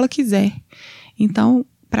que ela quiser. Então,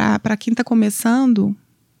 para quem está começando...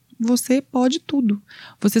 Você pode tudo.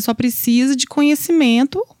 Você só precisa de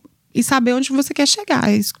conhecimento e saber onde você quer chegar.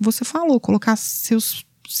 É isso que você falou, colocar seus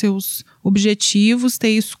objetivos, ter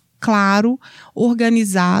isso claro,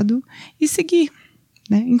 organizado e seguir,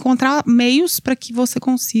 né? Encontrar meios para que você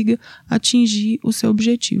consiga atingir o seu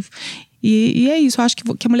objetivo. E é isso, eu acho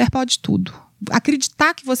que a mulher pode tudo.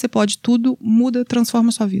 Acreditar que você pode tudo muda, transforma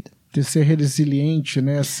a sua vida. De ser resiliente,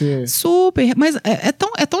 né? Super, mas é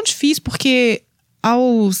tão difícil, porque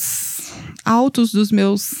aos altos dos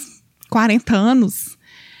meus 40 anos,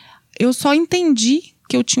 eu só entendi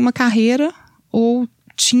que eu tinha uma carreira ou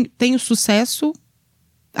tenho sucesso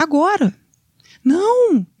agora.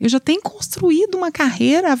 Não, eu já tenho construído uma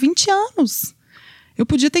carreira há 20 anos. Eu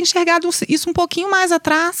podia ter enxergado isso um pouquinho mais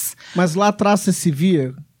atrás. Mas lá atrás você se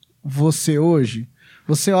via você hoje?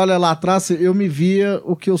 Você olha lá atrás, eu me via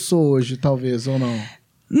o que eu sou hoje, talvez, ou não?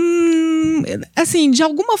 Assim, de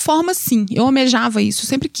alguma forma, sim. Eu almejava isso. Eu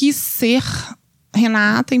sempre quis ser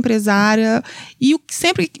Renata, empresária. E o que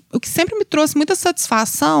sempre me trouxe muita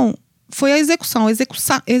satisfação foi a execução.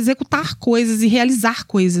 Executar coisas e realizar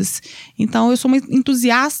coisas. Então, eu sou uma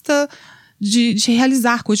entusiasta de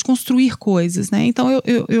realizar coisas, de construir coisas, né? Então,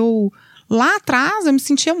 eu lá atrás, eu me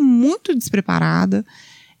sentia muito despreparada.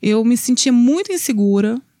 Eu me sentia muito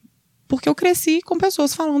insegura, porque eu cresci com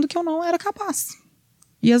pessoas falando que eu não era capaz.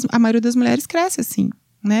 E a maioria das mulheres cresce assim,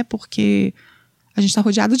 né? Porque a gente está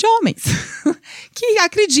rodeado de homens que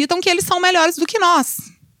acreditam que eles são melhores do que nós.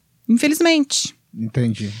 Infelizmente.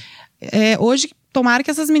 Entendi. Hoje, tomara que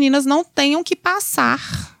essas meninas não tenham que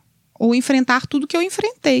passar ou enfrentar tudo que eu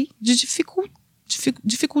enfrentei de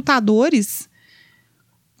dificultadores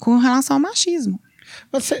com relação ao machismo.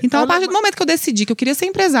 Então, a partir do momento que eu decidi que eu queria ser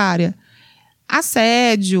empresária,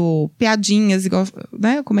 assédio, piadinhas, igual,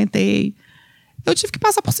 né, eu comentei, eu tive que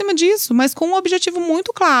passar por cima disso, mas com um objetivo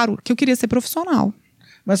muito claro, que eu queria ser profissional.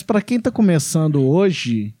 Mas para quem está começando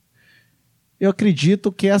hoje, eu acredito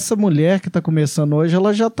que essa mulher que está começando hoje,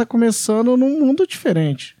 ela já está começando num mundo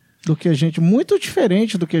diferente do que a gente, muito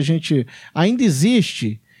diferente do que a gente ainda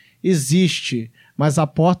existe, mas a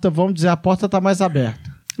porta, vamos dizer, a porta está mais aberta.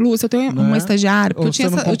 Lúcia, eu tenho uma estagiária, porque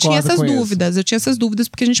eu tinha essas dúvidas. Eu tinha essas dúvidas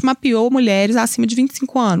porque a gente mapeou mulheres acima de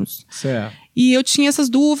 25 anos. Certo. E eu tinha essas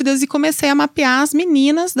dúvidas e comecei a mapear as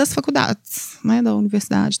meninas das faculdades, né, da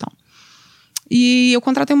universidade e tal. E eu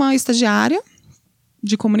contratei uma estagiária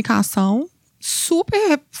de comunicação,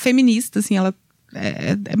 super feminista, assim, ela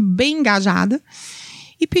é bem engajada.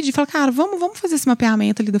 E falei, cara, vamos fazer esse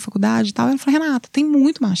mapeamento ali da faculdade e tal. Ela falou, Renata, tem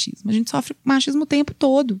muito machismo. A gente sofre machismo o tempo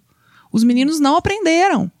todo. Os meninos não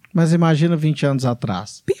aprenderam. Mas imagina 20 anos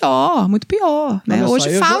atrás. Pior, muito pior. Né?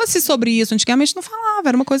 Hoje fala-se sobre isso. Antigamente não falava.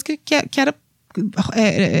 Era uma coisa que era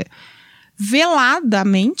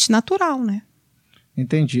veladamente natural, né?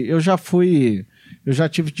 Entendi. Eu já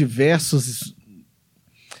tive diversos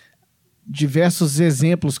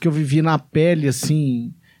exemplos que eu vivi na pele,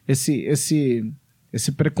 assim,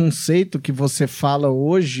 esse preconceito que você fala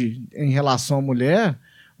hoje em relação à mulher,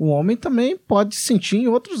 o homem também pode sentir em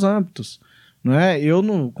outros âmbitos, não é?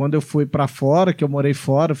 Quando eu fui para fora, que eu morei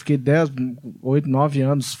fora, fiquei 8, 9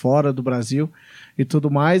 anos fora do Brasil e tudo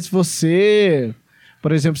mais,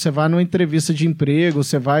 por exemplo, você vai numa entrevista de emprego,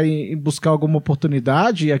 você vai buscar alguma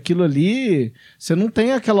oportunidade e aquilo ali, você não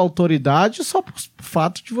tem aquela autoridade só por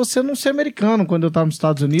fato de você não ser americano quando eu estava nos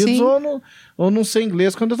Estados Unidos ou não ser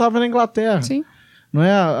inglês quando eu estava na Inglaterra. Sim. Não é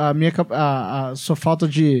a sua falta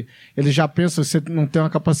de... Eles já pensam que você não tem uma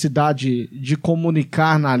capacidade de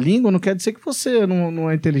comunicar na língua, não quer dizer que você não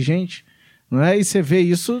é inteligente. Não é? E você vê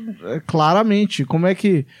isso claramente. Como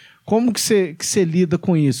que você lida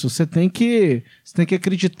com isso? Você tem que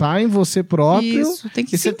acreditar em você próprio. Isso, tem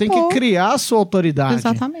que e você tem que criar a sua autoridade.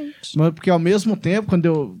 Exatamente. Porque ao mesmo tempo, quando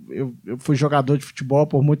eu fui jogador de futebol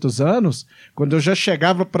por muitos anos, quando eu já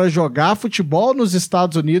chegava para jogar futebol nos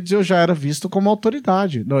Estados Unidos, eu já era visto como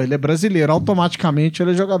autoridade. Não, ele é brasileiro, automaticamente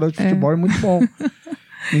ele é jogador de futebol, é muito bom.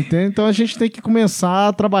 Entende? Então a gente tem que começar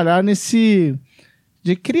a trabalhar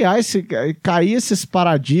de criar cair esses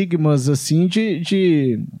paradigmas assim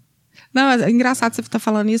de... Não, é engraçado você estar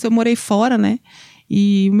falando isso. Eu morei fora, né?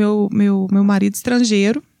 E o meu marido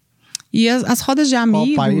estrangeiro. E as rodas de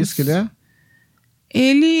amigos... Qual país que ele é?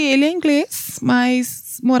 Ele é inglês,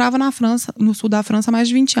 mas morava na França, no sul da França há mais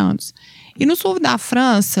de 20 anos. E no sul da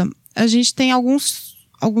França, a gente tem alguns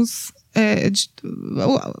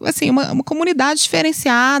assim, uma comunidade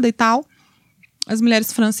diferenciada e tal. As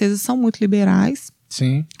mulheres francesas são muito liberais.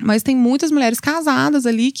 Sim. Mas tem muitas mulheres casadas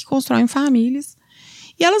ali que constroem famílias.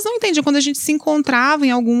 E elas não entendiam quando a gente se encontrava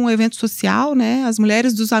em algum evento social, né? As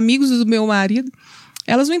mulheres dos amigos do meu marido,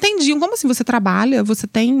 elas não entendiam. Como assim você trabalha? Você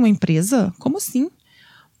tem uma empresa? Como assim?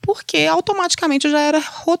 Porque automaticamente eu já era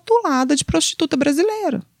rotulada de prostituta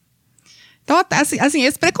brasileira. Então, assim,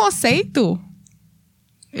 esse preconceito,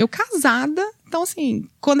 eu casada, então assim,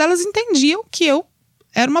 quando elas entendiam que eu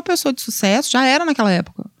era uma pessoa de sucesso, já era naquela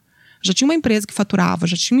época. Já tinha uma empresa que faturava,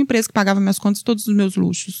 já tinha uma empresa que pagava minhas contas e todos os meus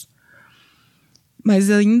luxos. Mas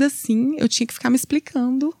ainda assim, eu tinha que ficar me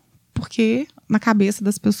explicando, porque na cabeça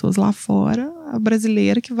das pessoas lá fora, a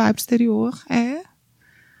brasileira que vai pro exterior é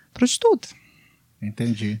prostituta.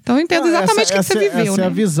 Entendi. Então eu entendo exatamente o que você viveu, essa né? é a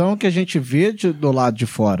visão que a gente vê do lado de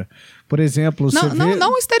fora. Por exemplo,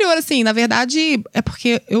 não o exterior, assim. Na verdade, é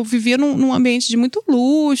porque eu vivia num ambiente de muito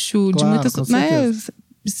luxo, de muitas... Né,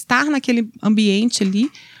 estar naquele ambiente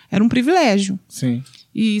ali era um privilégio. Sim.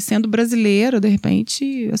 E sendo brasileira, de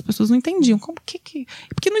repente, as pessoas não entendiam. Porque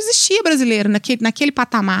não existia brasileiro naquele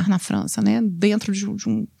patamar na França, né? Dentro de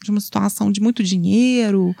uma situação de muito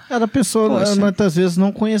dinheiro. Era a pessoa, muitas vezes,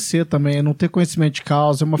 não conhecer também, não ter conhecimento de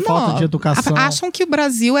causa, é uma falta de educação. Acham que o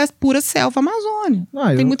Brasil é pura selva amazônia.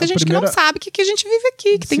 Tem muita gente que não sabe que a gente vive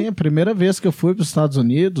aqui. Sim, a primeira vez que eu fui para os Estados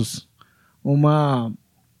Unidos,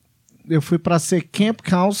 eu fui para ser camp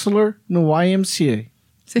counselor no YMCA.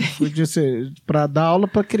 Para dar aula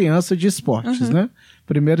para criança de esportes, né?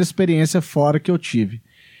 Primeira experiência fora que eu tive.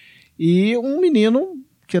 E um menino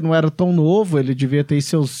que não era tão novo, ele devia ter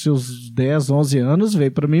seus 10, 11 anos,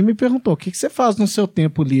 veio para mim e me perguntou: o que você faz no seu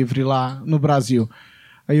tempo livre lá no Brasil?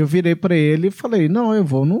 Aí eu virei para ele e falei: não, eu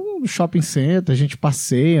vou no shopping center, a gente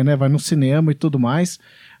passeia, né? Vai no cinema e tudo mais.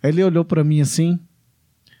 Aí ele olhou para mim assim: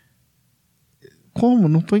 como?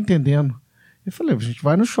 Não tô entendendo. Eu falei: a gente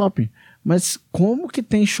vai no shopping. Mas como que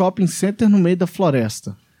tem shopping center no meio da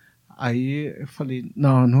floresta? Aí eu falei: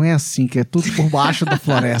 não é assim, que é tudo por baixo da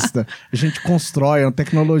floresta. A gente constrói, é uma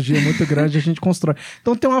tecnologia muito grande, a gente constrói.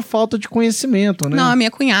 Então tem uma falta de conhecimento, né? Não, a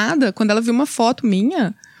minha cunhada, quando ela viu uma foto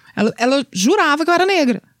minha, ela jurava que eu era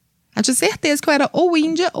negra. Ela tinha certeza que eu era ou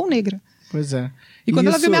índia ou negra. Pois é. E quando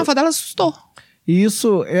ela viu minha foto, ela assustou.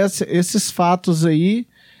 Esses fatos aí,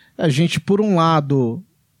 a gente, por um lado,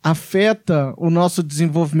 afeta o nosso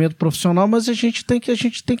desenvolvimento profissional, mas a gente tem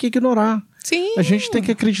que ignorar. Sim. A gente tem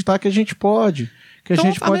que acreditar que a gente pode, que então, a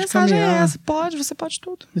gente pode caminhar. É essa, você pode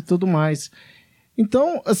tudo. E tudo mais.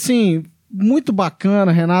 Então, assim, muito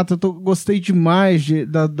bacana, Renata. Gostei demais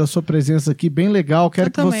da sua presença aqui, bem legal. Quero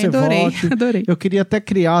que você volte. Adorei. Eu queria até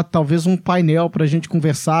criar, talvez, um painel pra gente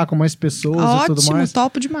conversar com mais pessoas e tudo mais. Ótimo,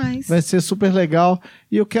 topo demais. Vai ser super legal.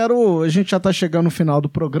 E a gente já tá chegando no final do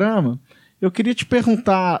programa. Eu queria te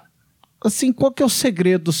perguntar, assim, qual que é o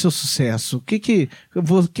segredo do seu sucesso? O que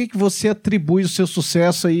você atribui o seu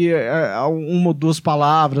sucesso aí a uma ou duas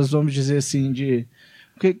palavras, vamos dizer assim, de...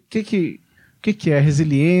 O que é?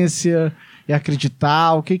 Resiliência? É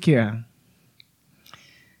acreditar? O que é?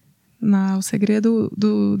 Não, o segredo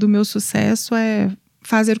do meu sucesso é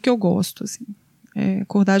fazer o que eu gosto, assim. É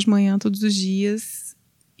acordar de manhã todos os dias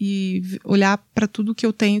e olhar para tudo que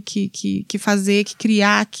eu tenho que fazer, que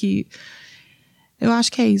criar, que... Eu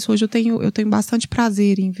acho que é isso. Hoje eu tenho bastante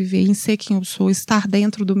prazer em viver, em ser quem eu sou, estar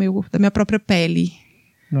dentro da minha própria pele.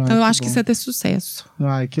 Então eu acho que isso é ter sucesso.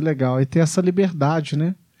 Ai, que legal. E ter essa liberdade,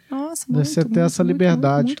 né? Nossa, você ter essa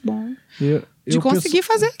liberdade. Muito bom. De conseguir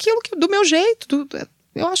fazer aquilo do meu jeito.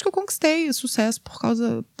 Eu acho que eu conquistei sucesso por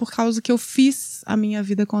causa que eu fiz a minha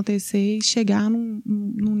vida acontecer e chegar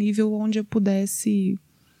num nível onde eu pudesse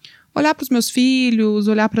olhar para os meus filhos,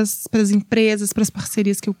 olhar para as empresas, para as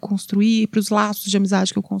parcerias que eu construí, para os laços de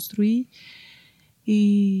amizade que eu construí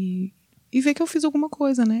e ver que eu fiz alguma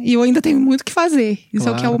coisa, né? E eu ainda tenho muito o que fazer. Isso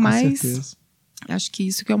é o que é o mais... Certeza. Acho que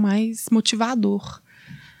isso que é o mais motivador.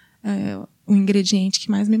 É o ingrediente que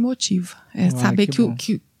mais me motiva. É saber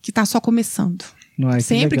que tá só começando.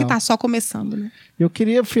 Sempre que tá só começando, né? Eu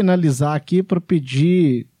queria finalizar aqui para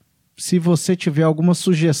pedir, se você tiver alguma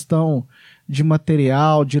sugestão de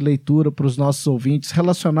material, de leitura para os nossos ouvintes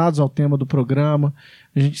relacionados ao tema do programa.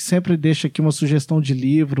 A gente sempre deixa aqui uma sugestão de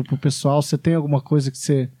livro para o pessoal. Você tem alguma coisa que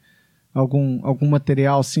você... Algum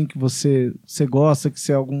material assim que você gosta, que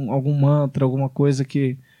você algum mantra, alguma coisa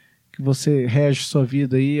que você rege sua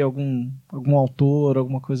vida aí, algum autor,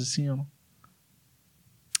 alguma coisa assim, ou não?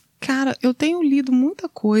 Cara, eu tenho lido muita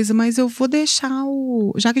coisa, mas eu vou deixar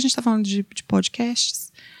já que a gente tá falando de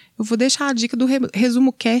podcasts, eu vou deixar a dica do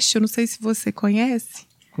Resumo Cast, eu não sei se você conhece.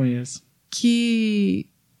 Conheço. Que...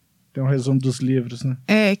 Tem um resumo dos livros, né?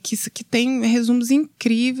 Que tem resumos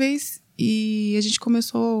incríveis e a gente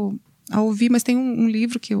começou a ouvir, mas tem um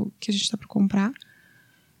livro que a gente tá para comprar,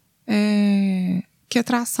 que é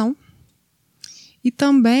Tração. E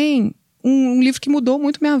também um livro que mudou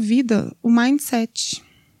muito minha vida, o Mindset.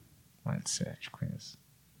 Mindset, conheço.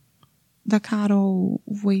 Da Carol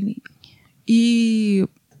Voining. E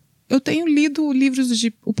eu tenho lido livros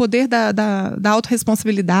de O Poder da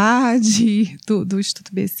Autorresponsabilidade, do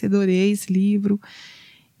Instituto BC, adorei esse livro.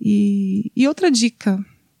 E outra dica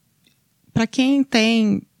para quem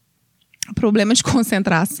tem problema de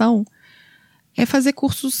concentração, é fazer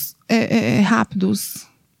cursos rápidos.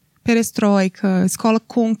 Perestroika, Escola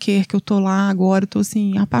Conquer, que eu tô lá agora, eu tô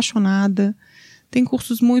assim, apaixonada. Tem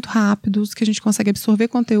cursos muito rápidos que a gente consegue absorver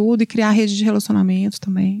conteúdo e criar rede de relacionamento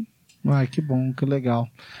também. Ai, que bom, que legal.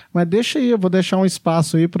 Mas deixa aí, eu vou deixar um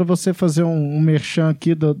espaço aí para você fazer um merchan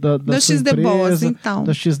aqui da sua XD empresa. Boss, então.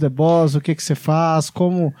 Da XD Boss, o que você faz,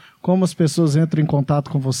 como as pessoas entram em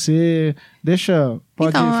contato com você.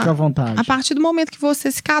 Pode ficar à vontade. A partir do momento que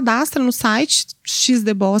você se cadastra no site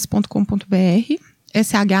xdeboss.com.br,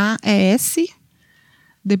 SHES,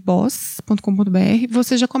 theboss.com.br,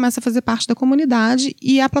 você já começa a fazer parte da comunidade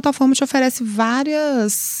e a plataforma te oferece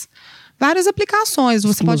várias aplicações.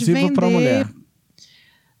 Você pode vender para mulher.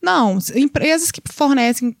 Não, empresas que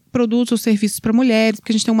fornecem produtos ou serviços para mulheres,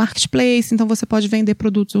 porque a gente tem um marketplace, então você pode vender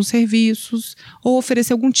produtos ou serviços, ou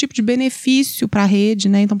oferecer algum tipo de benefício para a rede,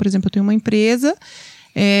 né? Então, por exemplo, eu tenho uma empresa,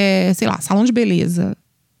 sei lá, salão de beleza,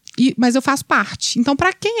 mas eu faço parte. Então,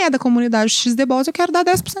 para quem é da comunidade XD Boss, eu quero dar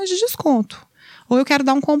 10% de desconto. Ou eu quero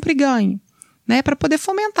dar um compra e ganhe, né? Para poder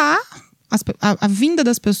fomentar a vinda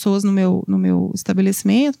das pessoas no meu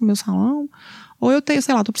estabelecimento, no meu salão. Ou eu tenho,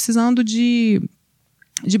 sei lá, tô precisando de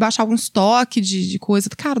baixar algum estoque de coisa.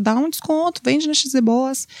 Cara, dá um desconto, vende na XD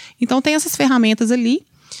Boss. Então tem essas ferramentas ali.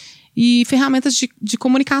 E ferramentas de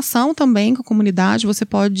comunicação também com a comunidade. Você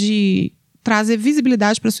pode trazer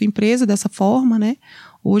visibilidade para sua empresa dessa forma, né?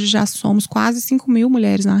 Hoje já somos quase 5.000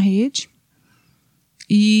 mulheres na rede.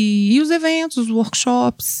 E os eventos, os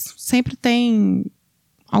workshops, sempre tem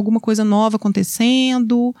alguma coisa nova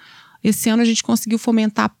acontecendo. Esse ano a gente conseguiu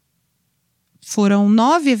fomentar, foram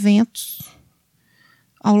 9 eventos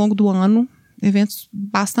ao longo do ano, eventos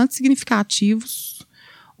bastante significativos.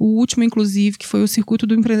 O último, inclusive, que foi o Circuito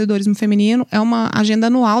do Empreendedorismo Feminino, é uma agenda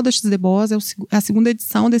anual da XD Boss, é a segunda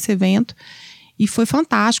edição desse evento, e foi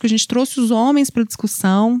fantástico. A gente trouxe os homens para a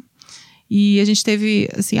discussão, e a gente teve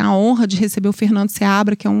assim, a honra de receber o Fernando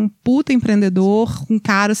Seabra, que é um puta empreendedor, um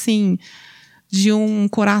cara assim, de um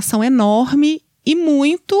coração enorme e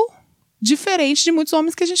muito diferente de muitos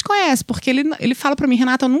homens que a gente conhece, porque ele fala pra mim,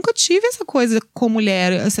 Renata, eu nunca tive essa coisa com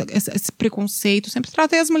mulher, esse preconceito, eu sempre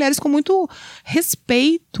tratei as mulheres com muito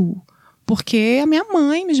respeito, porque a minha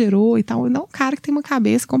mãe me gerou e tal. Não, um cara que tem uma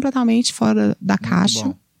cabeça completamente fora da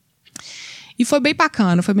caixa. E foi bem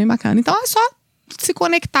bacana, Então é só se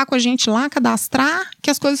conectar com a gente lá, cadastrar,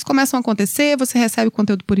 que as coisas começam a acontecer, você recebe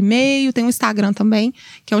conteúdo por e-mail, tem um Instagram também,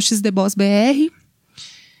 que é o XDBossBR.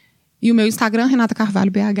 E o meu Instagram, Renata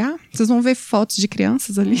Carvalho BH. Vocês vão ver fotos de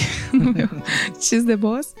crianças ali no meu XD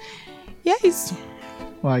Boss. E é isso.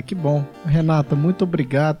 Uai, que bom. Renata, muito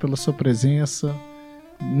obrigado pela sua presença.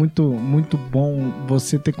 Muito, muito bom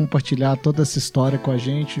você ter compartilhado toda essa história com a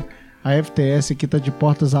gente. A FTS aqui está de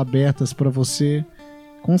portas abertas para você.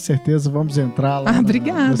 Com certeza vamos entrar lá.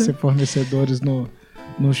 Obrigada. Você fornecedores no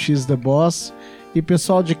XD Boss. E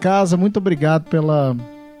pessoal de casa, muito obrigado pela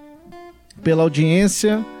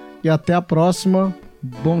audiência. E até a próxima.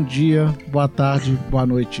 Bom dia, boa tarde, boa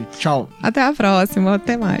noite. Tchau. Até a próxima,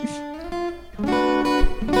 até mais.